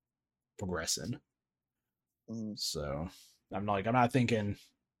to progress in. Mhm, So I'm not thinking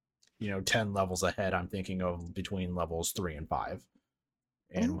 10 levels ahead. I'm thinking of between levels 3 and 5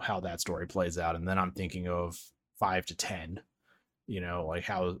 mhm. and how that story plays out, and then I'm thinking of 5 to 10. Like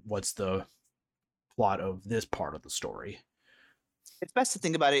what's the plot of this part of the story. It's best to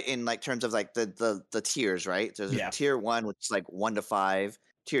think about it in like terms of like the tiers, right? There's a Yeah, tier one, which is like 1 to 5.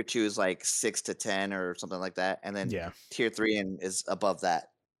 Tier two is like 6 to 10 or something like that, and then yeah, tier three and is above that.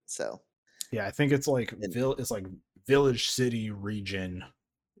 So, yeah. I think it's like and, it's like village, city, region,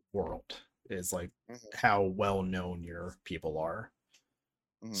 world is like mhm, how well known your people are.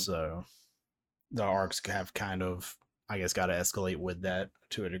 mhm. So the arcs have kind of, I guess, got to escalate with that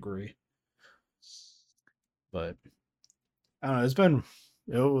to a degree. But I don't know.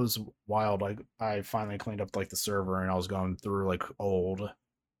 It was wild. Like I finally cleaned up like the server, and I was going through like old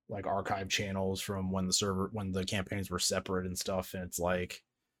like archive channels from when the campaigns were separate and stuff, and it's like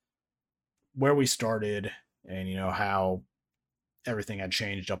where we started, and how everything had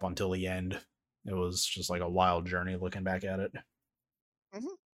changed up until the end. It was just like a wild journey looking back at it.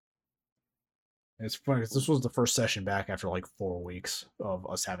 Mhm. It's funny 'cause this was the first session back after like 4 weeks of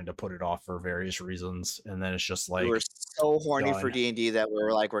us having to put it off for various reasons, and then it's just We were like so horny for done. D&D that we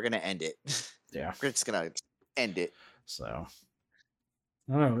were like, we're gonna end it. Yeah. We're just gonna end it. So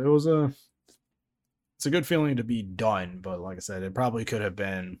I don't know. It was a it's a good feeling to be done, but like I said, it probably could have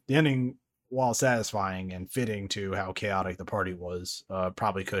been the ending, while satisfying and fitting to how chaotic the party was.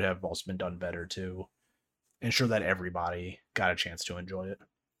 Probably could have also been done better to ensure that everybody got a chance to enjoy it.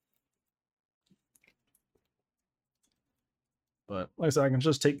 But like I said, I can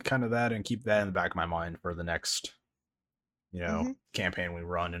just take kind of that and keep that in the back of my mind for the next, Hmm. campaign we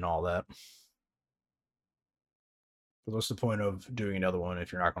run and all that. But what's the point of doing another one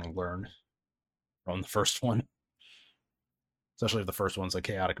if you're not going to learn from the first one? Especially if the first one's a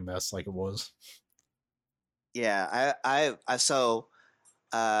chaotic mess like it was. Yeah, so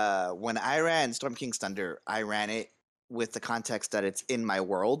when I ran Storm King's Thunder, I ran it with the context that it's in my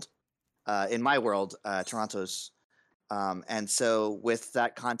world. In my world, Toronto's. And so with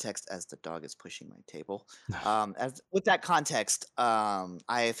that context, as the dog is pushing my table, as with that context,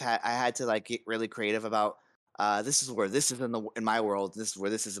 I had to like get really creative about this is where this is in my world, this is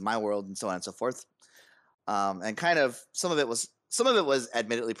where this is in my world, and so on and so forth. And kind of some of it was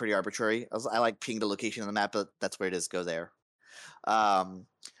admittedly pretty arbitrary. I like pinged a location on the map, but that's where it is. Go there. Um,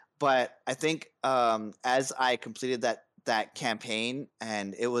 but I think as I completed that campaign,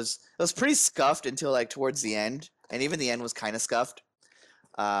 and it was pretty scuffed until like towards the end, and even the end was kind of scuffed.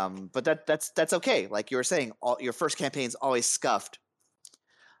 But that's okay. Like you were saying, your first campaign is always scuffed.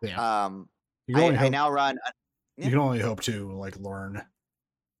 Yeah. Um, You can only I hope now run. you Yeah. can only hope to like learn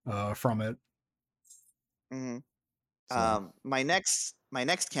from it. Hmm. So My next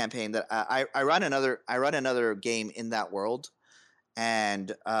campaign that I run another game in that world,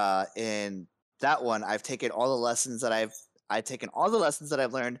 and in that one I've taken all the lessons that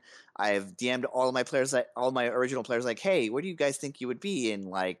I've learned. I've DM'd all of my players, all my original players, like, hey, where do you guys think you would be in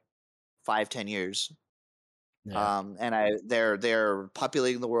like 5-10 years? yeah. And they're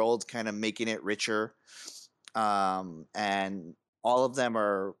populating the world, kind of making it richer. And all of them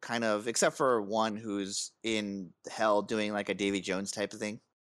are kind of, except for one who's in hell doing like a Davy Jones type of thing.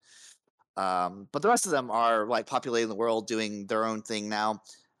 But the rest of them are like populating the world, doing their own thing now.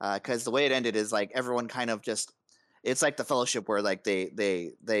 Because the way it ended is like everyone kind of just, it's like the Fellowship where like they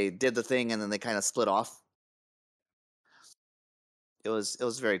did the thing and then they kind of split off. It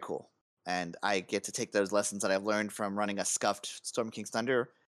was very cool, and I get to take those lessons that I've learned from running a scuffed Storm King's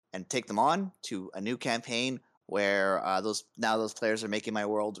Thunder and take them on to a new campaign where those players are making my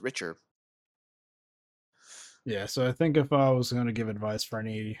world richer. Yeah. So I think if I was going to give advice for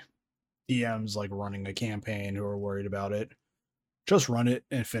any DMs like running a campaign who are worried about it, just run it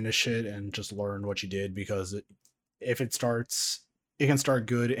and finish it and just learn what you did because if it starts, it can start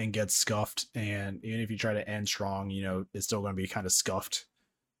good and get scuffed. And even if you try to end strong, it's still going to be kind of scuffed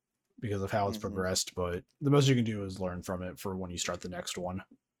because of how it's Hmm. progressed. But the most you can do is learn from it for when you start the next one.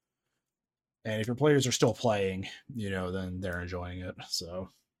 And if your players are still playing, then they're enjoying it. So,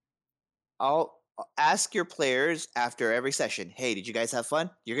 I'll ask your players after every session. Hey, did you guys have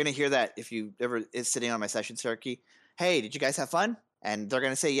fun? You're gonna hear that if you ever is sitting on my session hierarchy. Hey, did you guys have fun? And they're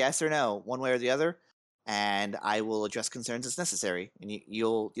gonna say yes or no, one way or the other. And I will address concerns as necessary. And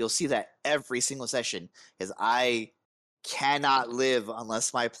you'll see that every single session, is I cannot live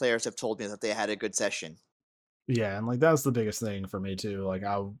unless my players have told me that they had a good session. yeah. And like, that's the biggest thing for me, too. Like,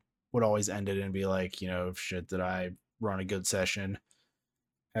 I would always end it and be like, shit, did I run a good session?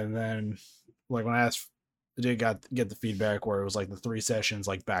 And then, like, when I asked, I did get the feedback where it was like the 3 sessions,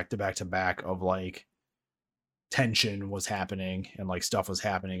 like back to back to back of like tension was happening and like stuff was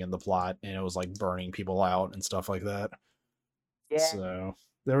happening in the plot and it was like burning people out and stuff like that. Yeah. So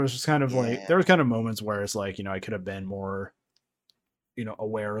there was just kind of like Yeah. there was kind of moments where it's like, I could have been more,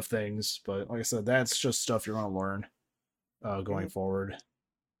 aware of things. But like I said, that's just stuff you're gonna learn going Mhm. forward.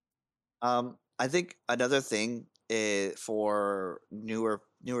 I think another thing for newer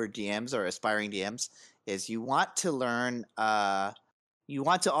DMs or aspiring DMs is you want to learn. You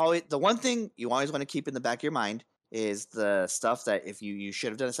want to always, the one thing you always want to keep in the back of your mind is the stuff that if you should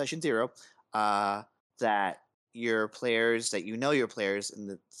have done a session zero. That your players, that your players,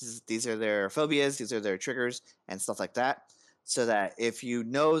 and these are their phobias, these are their triggers, and stuff like that. So that if you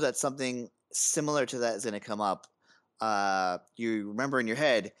know that something similar to that is going to come up, you remember in your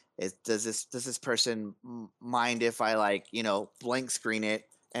head, does this person mind if I like blank screen it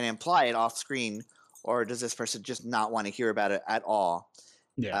and imply it off screen, or does this person just not want to hear about it at all?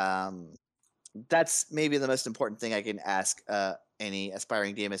 Yeah. Um, that's maybe the most important thing I can ask any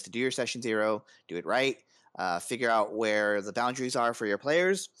aspiring DM is to do your session zero, do it right, figure out where the boundaries are for your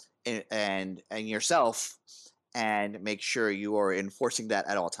players, and yourself, and make sure you are enforcing that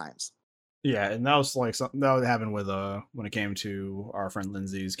at all times. Yeah, and that was like something that happened with when it came to our friend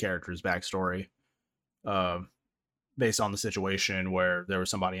Lindsay's character's backstory. Uh, Based on the situation where there was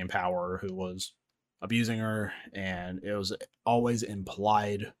somebody in power who was abusing her, and it was always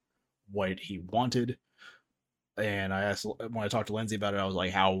implied what he wanted. And I asked when I talked to Lindsay about it, I was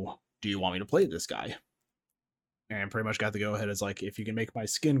like, "How do you want me to play this guy?" And pretty much got the go ahead. It's like, if you can make my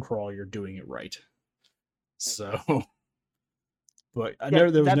skin crawl, you're doing it right. Okay. So, but I Yeah,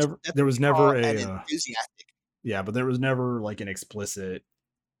 never that's there what was we call never an a enthusiastic. yeah, but there was never like an explicit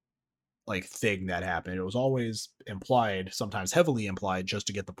like thing that happened. It was always implied, sometimes heavily implied, just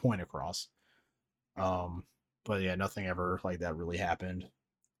to get the point across. Mhm. Um, but yeah, nothing ever like that really happened.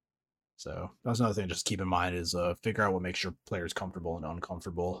 So that's another thing to just keep in mind is figure out what makes your players comfortable and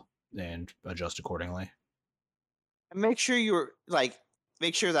uncomfortable and adjust accordingly. And make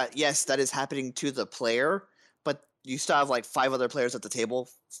sure that yes, that is happening to the player, but you still have like five other players at the table,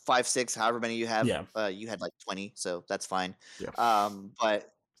 five, six, however many you have. Yeah, You had like 20, so that's fine. yeah.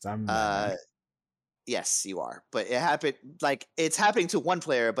 But 'Cause I'm that uh, guy. yes, you are. But it happened like it's happening to one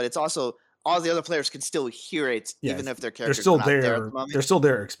player, but it's also all the other players can still hear it, Yeah, even if their they're characters are still not there at the there. moment. They're still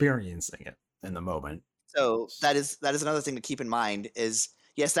there experiencing it in the moment. So that is another thing to keep in mind is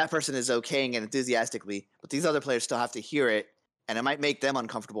yes, that person is okaying it enthusiastically, but these other players still have to hear it, and it might make them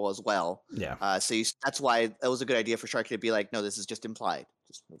uncomfortable as well. Yeah, That's why it was a good idea for Sharky to be like, no, this is just implied.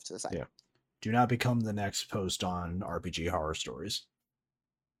 Just move to the side. yeah. Do not become the next post on RPG horror stories.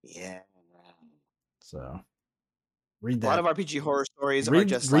 Yeah. So read A lot that of RPG horror stories are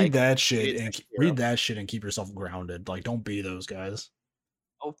just read like that you shit did and session read zero. that shit and keep yourself grounded. Like, don't be those guys.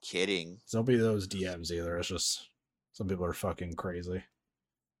 No kidding. Don't be those DMs either. It's just some people are fucking crazy.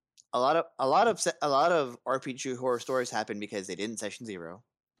 A lot of RPG horror stories happen because they didn't session zero.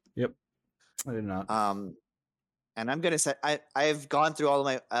 Yep, I did not. Um, and I'm gonna say I've gone through all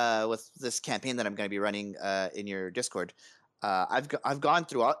of my with this campaign that I'm gonna be running in your Discord. I've gone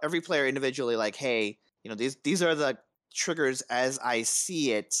through every player individually. Like, hey, these are the triggers as I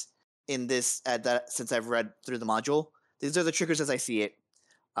see it in this that since I've read through the module. These are the triggers as I see it.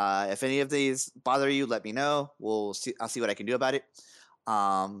 If any of these bother you, let me know. We'll see. I'll see what I can do about it.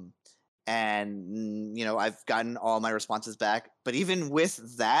 Um, and I've gotten all my responses back. But even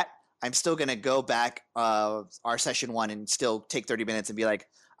with that, I'm still gonna go back our session one and still take 30 minutes and be like,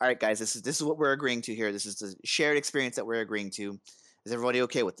 all right, guys, this is what we're agreeing to here. This is the shared experience that we're agreeing to. Is everybody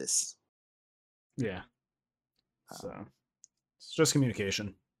okay with this? Yeah, Um, so it's just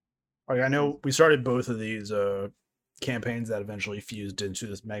communication. Like, I mhm, know we started both of these campaigns that eventually fused into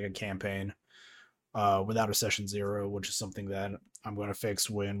this mega campaign without a session zero, which is something that I'm going to fix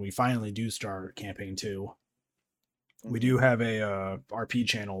when we finally do start campaign two. We mhm. do have a RP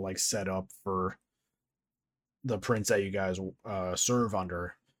channel like set up for the prince that you guys serve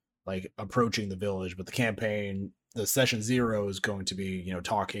under, like approaching the village. But the campaign, the session zero is going to be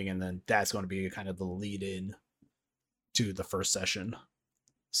talking, and then that's going to be kind of the lead in to the first session.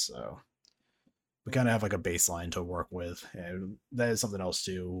 So we kind of have like a baseline to work with, and that is something else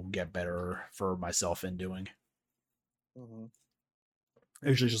to get better for myself in doing. Mhm.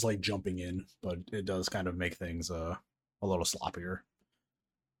 Usually just like jumping in, but it does kind of make things a little sloppier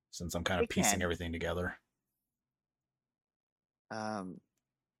since I'm kind of It piecing can. everything together. Um,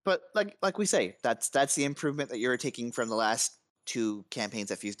 but like we say, that's the improvement that you're taking from the last two campaigns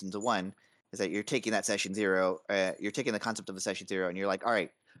that fused into one. Is that you're taking that session zero, you're taking the concept of a session zero, and you're like, all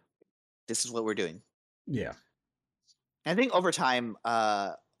right, this is what we're doing. Yeah, I think over time,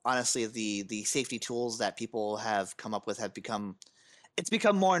 honestly, the safety tools that people have come up with have become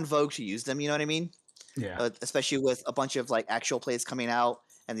more in vogue to use them. You know what I mean? yeah, Especially with a bunch of like actual plays coming out,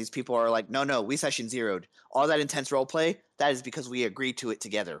 and these people are like, no, no, we session zeroed all that intense role play. That is because we agreed to it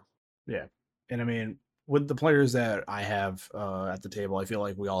together. yeah. And I mean, with the players that I have at the table, I feel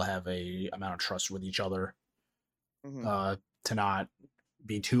like we all have a amount of trust with each other Hmm. uh, to not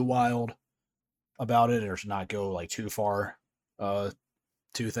be too wild about it or to not go like too far. Uh,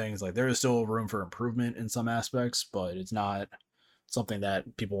 Two things like there is still room for improvement in some aspects, but it's not something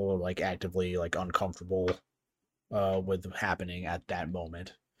that people are like actively like uncomfortable with happening at that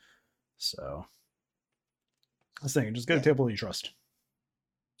moment. So I was saying, just get a Yeah, table you trust.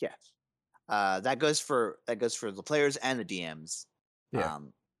 yeah. That goes for the players and the DMs. Yeah,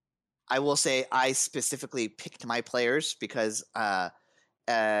 Um, I will say I specifically picked my players because I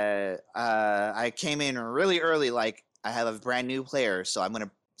came in really early. Like I have a brand new player, so I'm going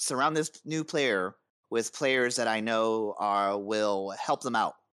to surround this new player with players that I know will help them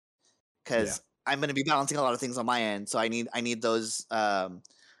out yeah, because I'm going to be balancing a lot of things on my end. So I need those.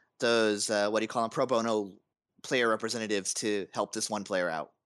 those what do you call them, pro bono player representatives to help this one player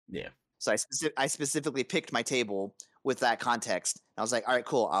out. Yeah. So I specifically picked my table with that context. I was like, all right,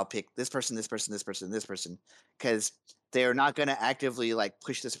 cool. I'll pick this person, this person, this person, this person, because they're not going to actively like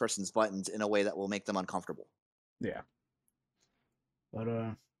push this person's buttons in a way that will make them uncomfortable. Yeah.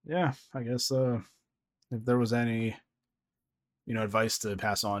 But yeah, I guess if there was any advice to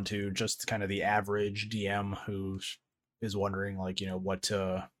pass on to just kind of the average DM who is wondering like what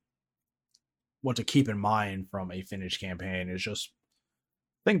to keep in mind from a finished campaign is just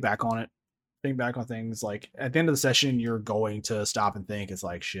think back on it. Think back on things like at the end of the session, you're going to stop and think it's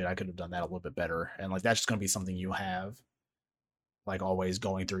like shit, I could have done that a little bit better, and like that's just going to be something you have like always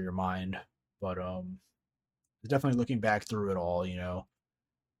going through your mind. But definitely looking back through it all,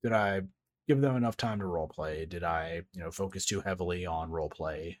 did I give them enough time to role play? Did I, focus too heavily on role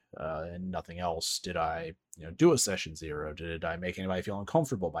play and nothing else? Did I, do a session zero? Did I make anybody feel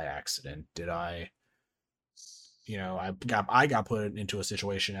uncomfortable by accident? Did I, I got put into a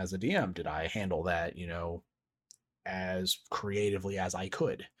situation as a DM. Did I handle that, as creatively as I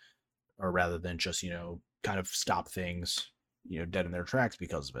could, or rather than just, kind of stop things, dead in their tracks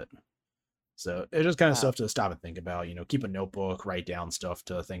because of it? So it's just kind of Uh, stuff to stop and think about. Keep a notebook, write down stuff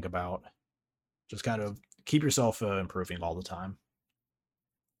to think about. Just kind of keep yourself improving all the time.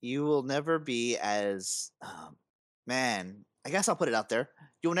 you will never be as man. I guess I'll put it out there.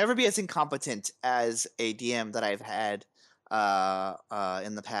 You'll never be as incompetent as a DM that I've had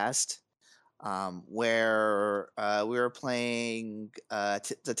in the past. Where we were playing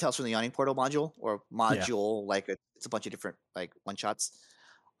the Tales from the Yawning Portal module or Yeah, module, like it's a bunch of different like one shots.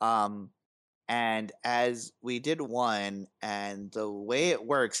 Um, and as we did one, and the way it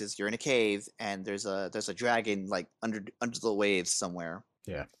works is you're in a cave and there's a dragon like under the waves somewhere.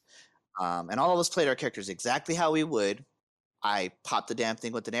 yeah. And all of us played our characters exactly how we would. I popped the damn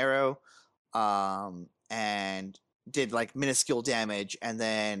thing with an arrow, and did like minuscule damage, and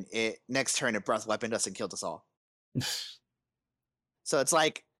then it next turn it breath weaponed us and killed us all. So it's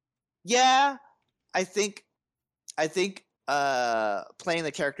like, yeah, I think playing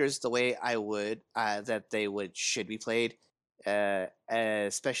the characters the way I would that they would should be played,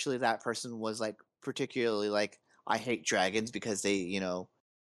 especially that person was like particularly like I hate dragons because they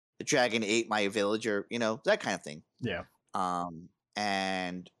the dragon ate my village or that kind of thing. Yeah.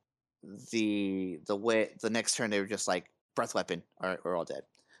 And the way the next turn they were just like breath weapon or we're all dead.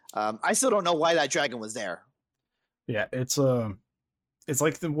 I still don't know why that dragon was there. Yeah, it's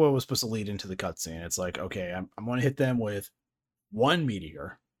like what was supposed to lead into the cutscene. It's like, okay, I'm going to hit them with one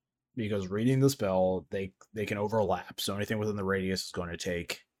meteor because reading the spell, they can overlap. So anything within the radius is going to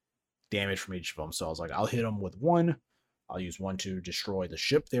take damage from each of them. So I was like, I'll hit them with one. I'll use one to destroy the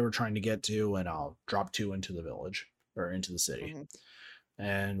ship they were trying to get to, and I'll drop two into the village or into the city. Mm-hmm.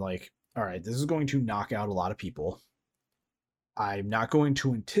 And like, all right, this is going to knock out a lot of people. I'm not going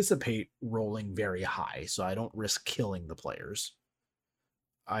to anticipate rolling very high, so I don't risk killing the players.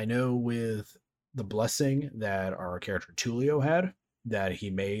 I know with the blessing that our character Tulio had, that he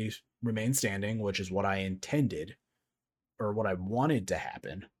may remain standing, which is what I intended or what I wanted to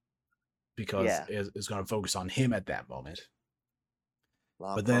happen because Yeah, is going to focus on him at that moment.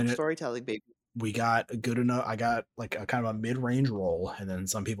 love But corp then storytelling, baby. we got a good enough. I got like a kind of a mid range roll, and then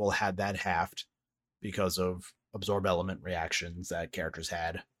some people had that halved because of absorb element reactions that characters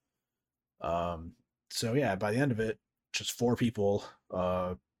had. Um, so yeah, by the end of it, just four people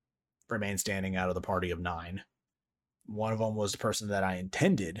remain standing out of the party of nine. One of them was the person that I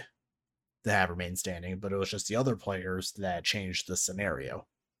intended to have remain standing, but it was just the other players that changed the scenario.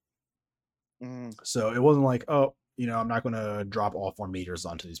 Mm, So it wasn't like, oh, I'm not going to drop all 4 meters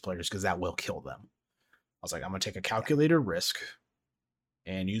onto these players because that will kill them. I was like, I'm going to take a yeah. calculated risk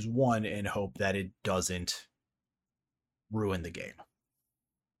and use one and hope that it doesn't ruin the game.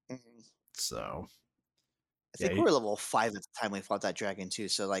 Mhm. So I think yeah, we were level 5 at the time we fought that dragon too.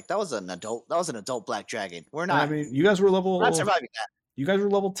 So like that was an adult. That was an adult black dragon. I mean, you guys were We're not level surviving that. you guys were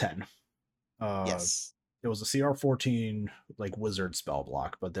level 10. Uh, Yes. it was a CR 14 like wizard spell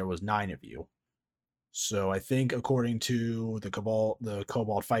block, but there was 9 of you. So I think according to the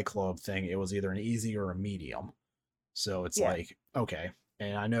Cobalt Fight Club thing, it was either an easy or a medium. So it's Yeah. like, okay.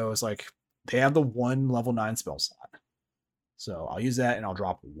 And I know it's like they have the one level 9 spell slot. So I'll use that and I'll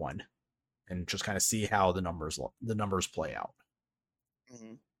drop one and just kind of see how the numbers play out.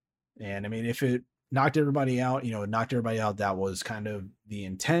 Hmm. And I mean, if it knocked everybody out, it knocked everybody out. That was kind of the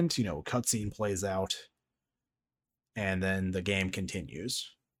intent. Cutscene plays out, and then the game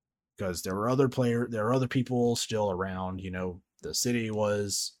continues because there are other people still around. The city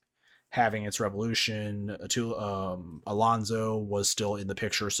was having its revolution. To Alonzo was still in the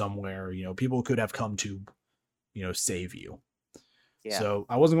picture somewhere. People could have come to save you. Yeah. So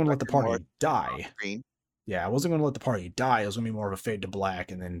I wasn't going to let the Rick and Morty party die. off screen. Yeah, I wasn't going to let the party die. It was going to be more of a fade to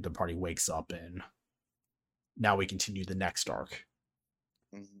black, and then the party wakes up, and now we continue the next arc.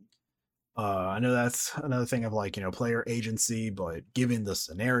 Mhm. I know that's another thing of like player agency, but given the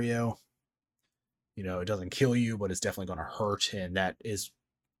scenario, it doesn't kill you, but it's definitely going to hurt, and that is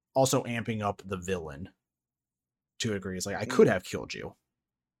also amping up the villain to a degree. It's like I could Mhm. have killed you,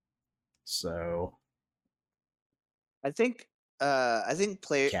 so I think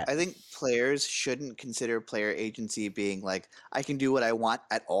cat. I think players shouldn't consider player agency being like I can do what I want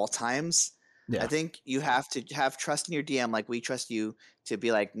at all times. I Yeah, think you have to have trust in your DM like we trust you to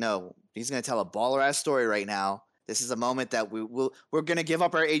be like, no, he's gonna tell a baller ass story right now. This is a moment that we're gonna give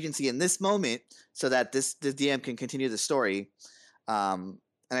up our agency in this moment so that the DM can continue the story. Um,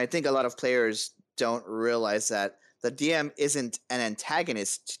 and I think a lot of players don't realize that the DM isn't an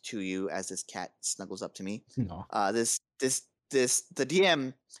antagonist to you, as this cat snuggles up to me. no, The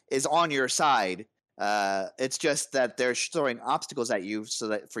DM is on your side. It's just that they're throwing obstacles at you so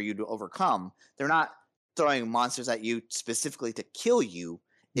that for you to overcome. They're not throwing monsters at you specifically to kill you.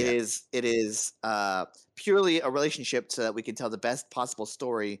 yeah, It is purely a relationship so that we can tell the best possible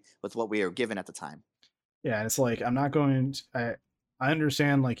story with what we are given at the time. yeah. And it's like I'm not going. I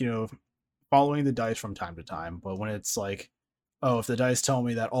understand like following the dice from time to time, but when it's like, oh, if the dice tell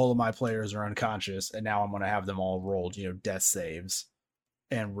me that all of my players are unconscious and now I'm going to have them all rolled, death saves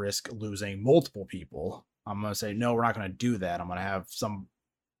and risk losing multiple people, I'm going to say, no, we're not going to do that. I'm going to have some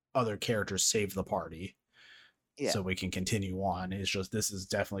other characters save the party Yeah. so we can continue on. It's just, this is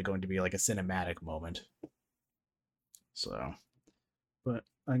definitely going to be like a cinematic moment. So, but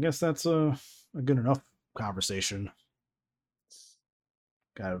I guess that's a good enough conversation.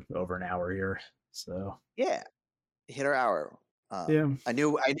 Got over an hour here. So, Yeah. Hit our hour. yeah, I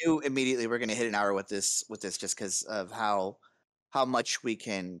knew immediately we're gonna hit an hour with this just because of how much we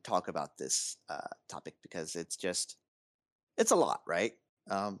can talk about this topic because it's a lot, right?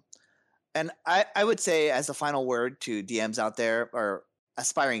 Um, and I would say as a final word to DMs out there or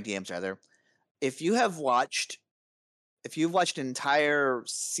aspiring DMs rather, if you have watched if you've watched an entire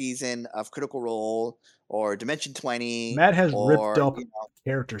season of Critical Role or Dimension 20 Matt has ripped or up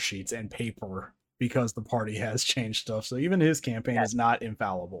character sheets and paper because the party has changed stuff. So even his campaign yeah. is not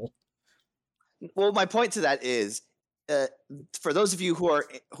infallible. Well, my point to that is, uh, for those of you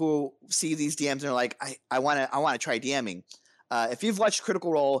who see these DMs and are like, I want to try DMing. If you've watched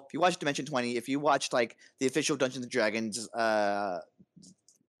Critical Role, if you watched Dimension 20, if you watched like the official Dungeons and Dragons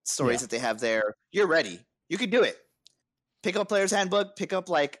stories Yeah. that they have there, you're ready. You can do it. Pick up Player's Handbook. Pick up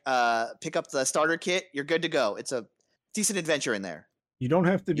the starter kit. You're good to go. It's a decent adventure in there. You don't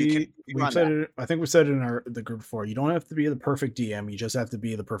have to be. You can We've run said that. it. I think we said it in the group before. You don't have to be the perfect DM. You just have to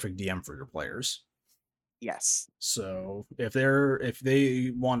be the perfect DM for your players. Yes. So if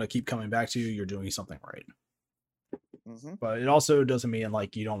they want to keep coming back to you, you're doing something right. Hmm. But it also doesn't mean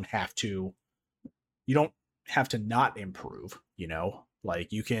like you don't have to. You don't have to not improve.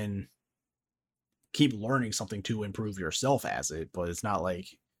 Like you can keep learning something to improve yourself as it. But it's not like,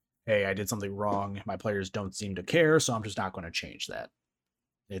 hey, I did something wrong. My players don't seem to care, so I'm just not going to change that.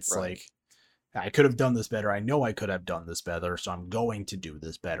 It's Right. like I could have done this better. I know I could have done this better, so I'm going to do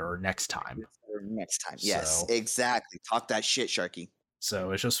this better next time. Next time. Yes, So, exactly. Talk that shit, Sharky.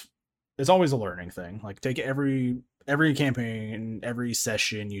 so it's always a learning thing. Like take every campaign, every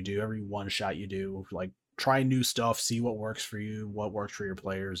session you do, every one shot you do, like try new stuff, see what works for you, what works for your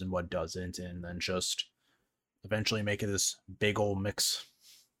players and what doesn't, and then just eventually make it this big old mix.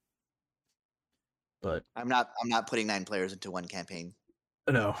 But I'm not putting 9 players into one campaign.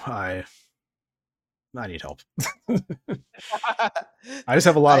 no, I need help. I just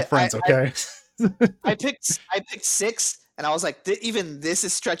have a lot I of friends, okay? I picked 6 and I was like even this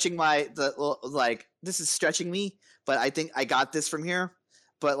is stretching like this is stretching me, but I think I got this from here.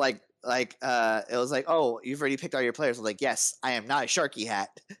 But it was like, "Oh, you've already picked all your players." I was like, "Yes, I am not a Sharky hat.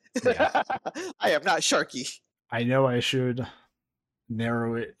 Yeah. I am not Sharky." I know I should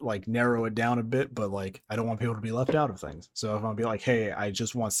narrow it down a bit, but like I don't want people to be left out of things. So if I'm be like, hey, I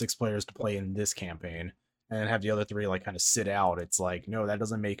just want 6 players to play in this campaign and then have the other 3 like kind of sit out, it's like, no, that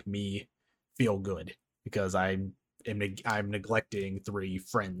doesn't make me feel good because I'm neglecting 3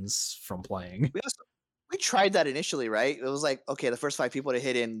 friends from playing. We also we tried that initially, right? It was like, okay, the first 5 people to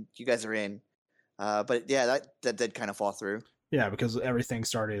hit in, you guys are in. But yeah, that did kind of fall through. Yeah, because everything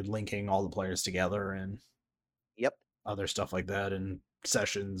started linking all the players together and Yep. other stuff like that, and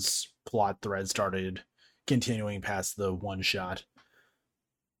sessions plot threads started continuing past the one shot.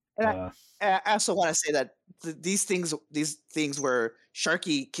 And Uh, I also want to say that these things where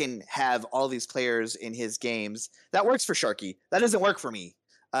Sharky can have all these players in his games, that works for Sharky. That doesn't work for me.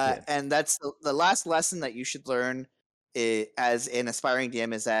 yeah, And that's the last lesson that you should learn as an aspiring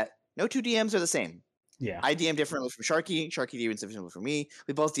DM is that no two DMs are the same. yeah, I DM differently from Sharky. Sharky DMs differently from me.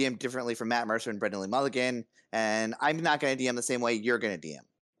 We both DM differently from Matt Mercer and Brendan Lee Mulligan. And I'm not going to DM the same way you're going to DM.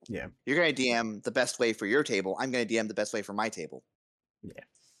 yeah, You're going to DM the best way for your table. I'm going to DM the best way for my table. yeah.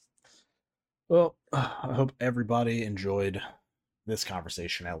 Well, I hope everybody enjoyed this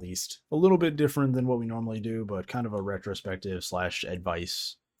conversation, at least a little bit different than what we normally do, but kind of a retrospective slash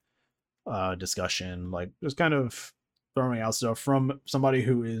advice discussion, like just kind of throwing out stuff from somebody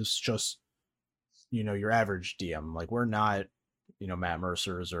who is just, your average DM. Like we're not, Matt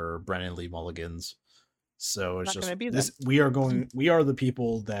Mercer's or Brennan Lee Mulligan's. So I'm it's not going just to be them. this, we are the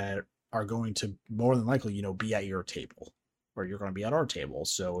people that are going to more than likely, be at your table, or you're going to be at our table.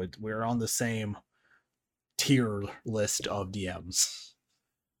 So we're on the same tier list of DMs.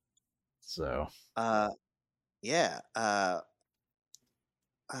 So Uh, yeah. I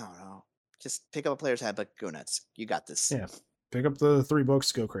don't know. Just pick up a player's handbook, go nuts. You got this. yeah, pick up the 3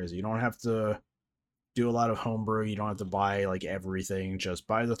 books, go crazy. You don't have to do a lot of homebrew. You don't have to buy like everything. Just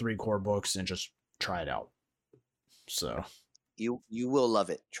buy the 3 core books and just try it out. So You will love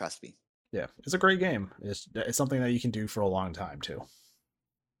it. Trust me. yeah, it's a great game. It's something that you can do for a long time too.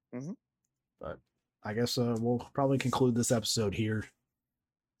 Hmm. But I guess we'll probably conclude this episode here.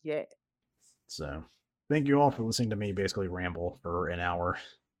 Yeah. So thank you all for listening to me basically ramble for an hour.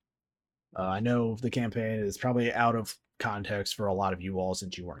 I know the campaign is probably out of context for a lot of you all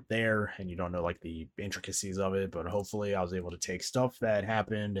since you weren't there and you don't know like the intricacies of it, but hopefully I was able to take stuff that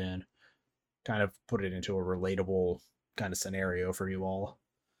happened and kind of put it into a relatable kind of scenario for you all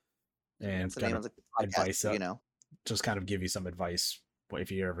That's and the kind name of of the podcast. advice, So you know. just kind of give you some advice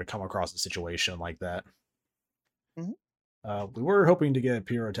if you ever come across a situation like that. Hmm. We were hoping to get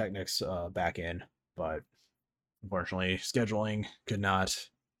pyrotechnics back in, but unfortunately scheduling could not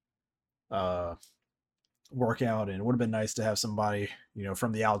uh, work out, and it would have been nice to have somebody,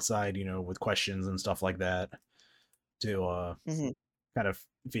 from the outside, with questions and stuff like that to Hmm. kind of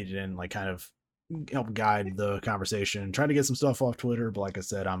feed it in, like kind of help guide the conversation. Trying to get some stuff off Twitter, but like I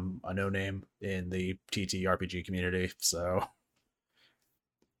said, I'm a no name in the TTRPG community, so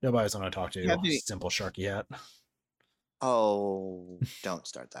nobody's gonna talk You to have any? simple Sharky Hat. Oh, don't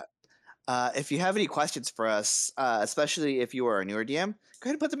start that. If you have any questions for us, especially if you are a newer DM, go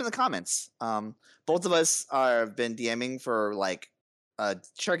ahead and put them in the comments. Both of us have been DMing for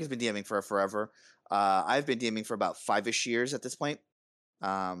Shark has been DMing for forever. I've been DMing for about 5-ish years at this point.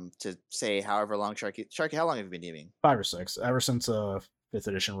 To say however long Sharky, how long have you been DMing? 5 or 6, ever since 5th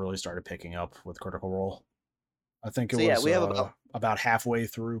edition really started picking up with Critical Role. I think it So yeah, was we have about about halfway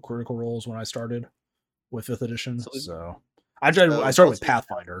through Critical Roles when I started with 5th edition. so we've So I started both with of us.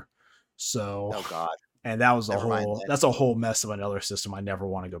 Pathfinder. So Oh God, and that was never mind then. that's a whole mess of another system I never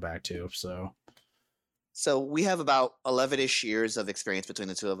want to go back to. So So we have about 11-ish years of experience between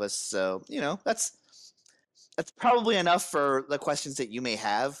the two of us. So that's probably enough for the questions that you may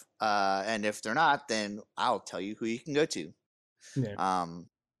have. And if they're not, then I'll tell you who you can go to. yeah, Um,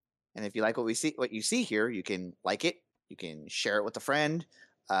 and if you like what you see here, you can like it. You can share it with a friend.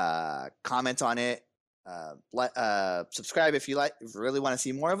 Comment on it. Subscribe if you really want to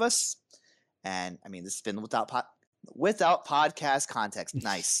see more of us. And I mean, this has been without podcast context.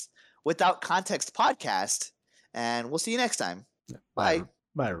 Nice. Without context podcast. And we'll see you next time. bye, Bye.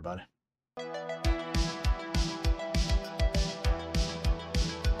 bye everybody.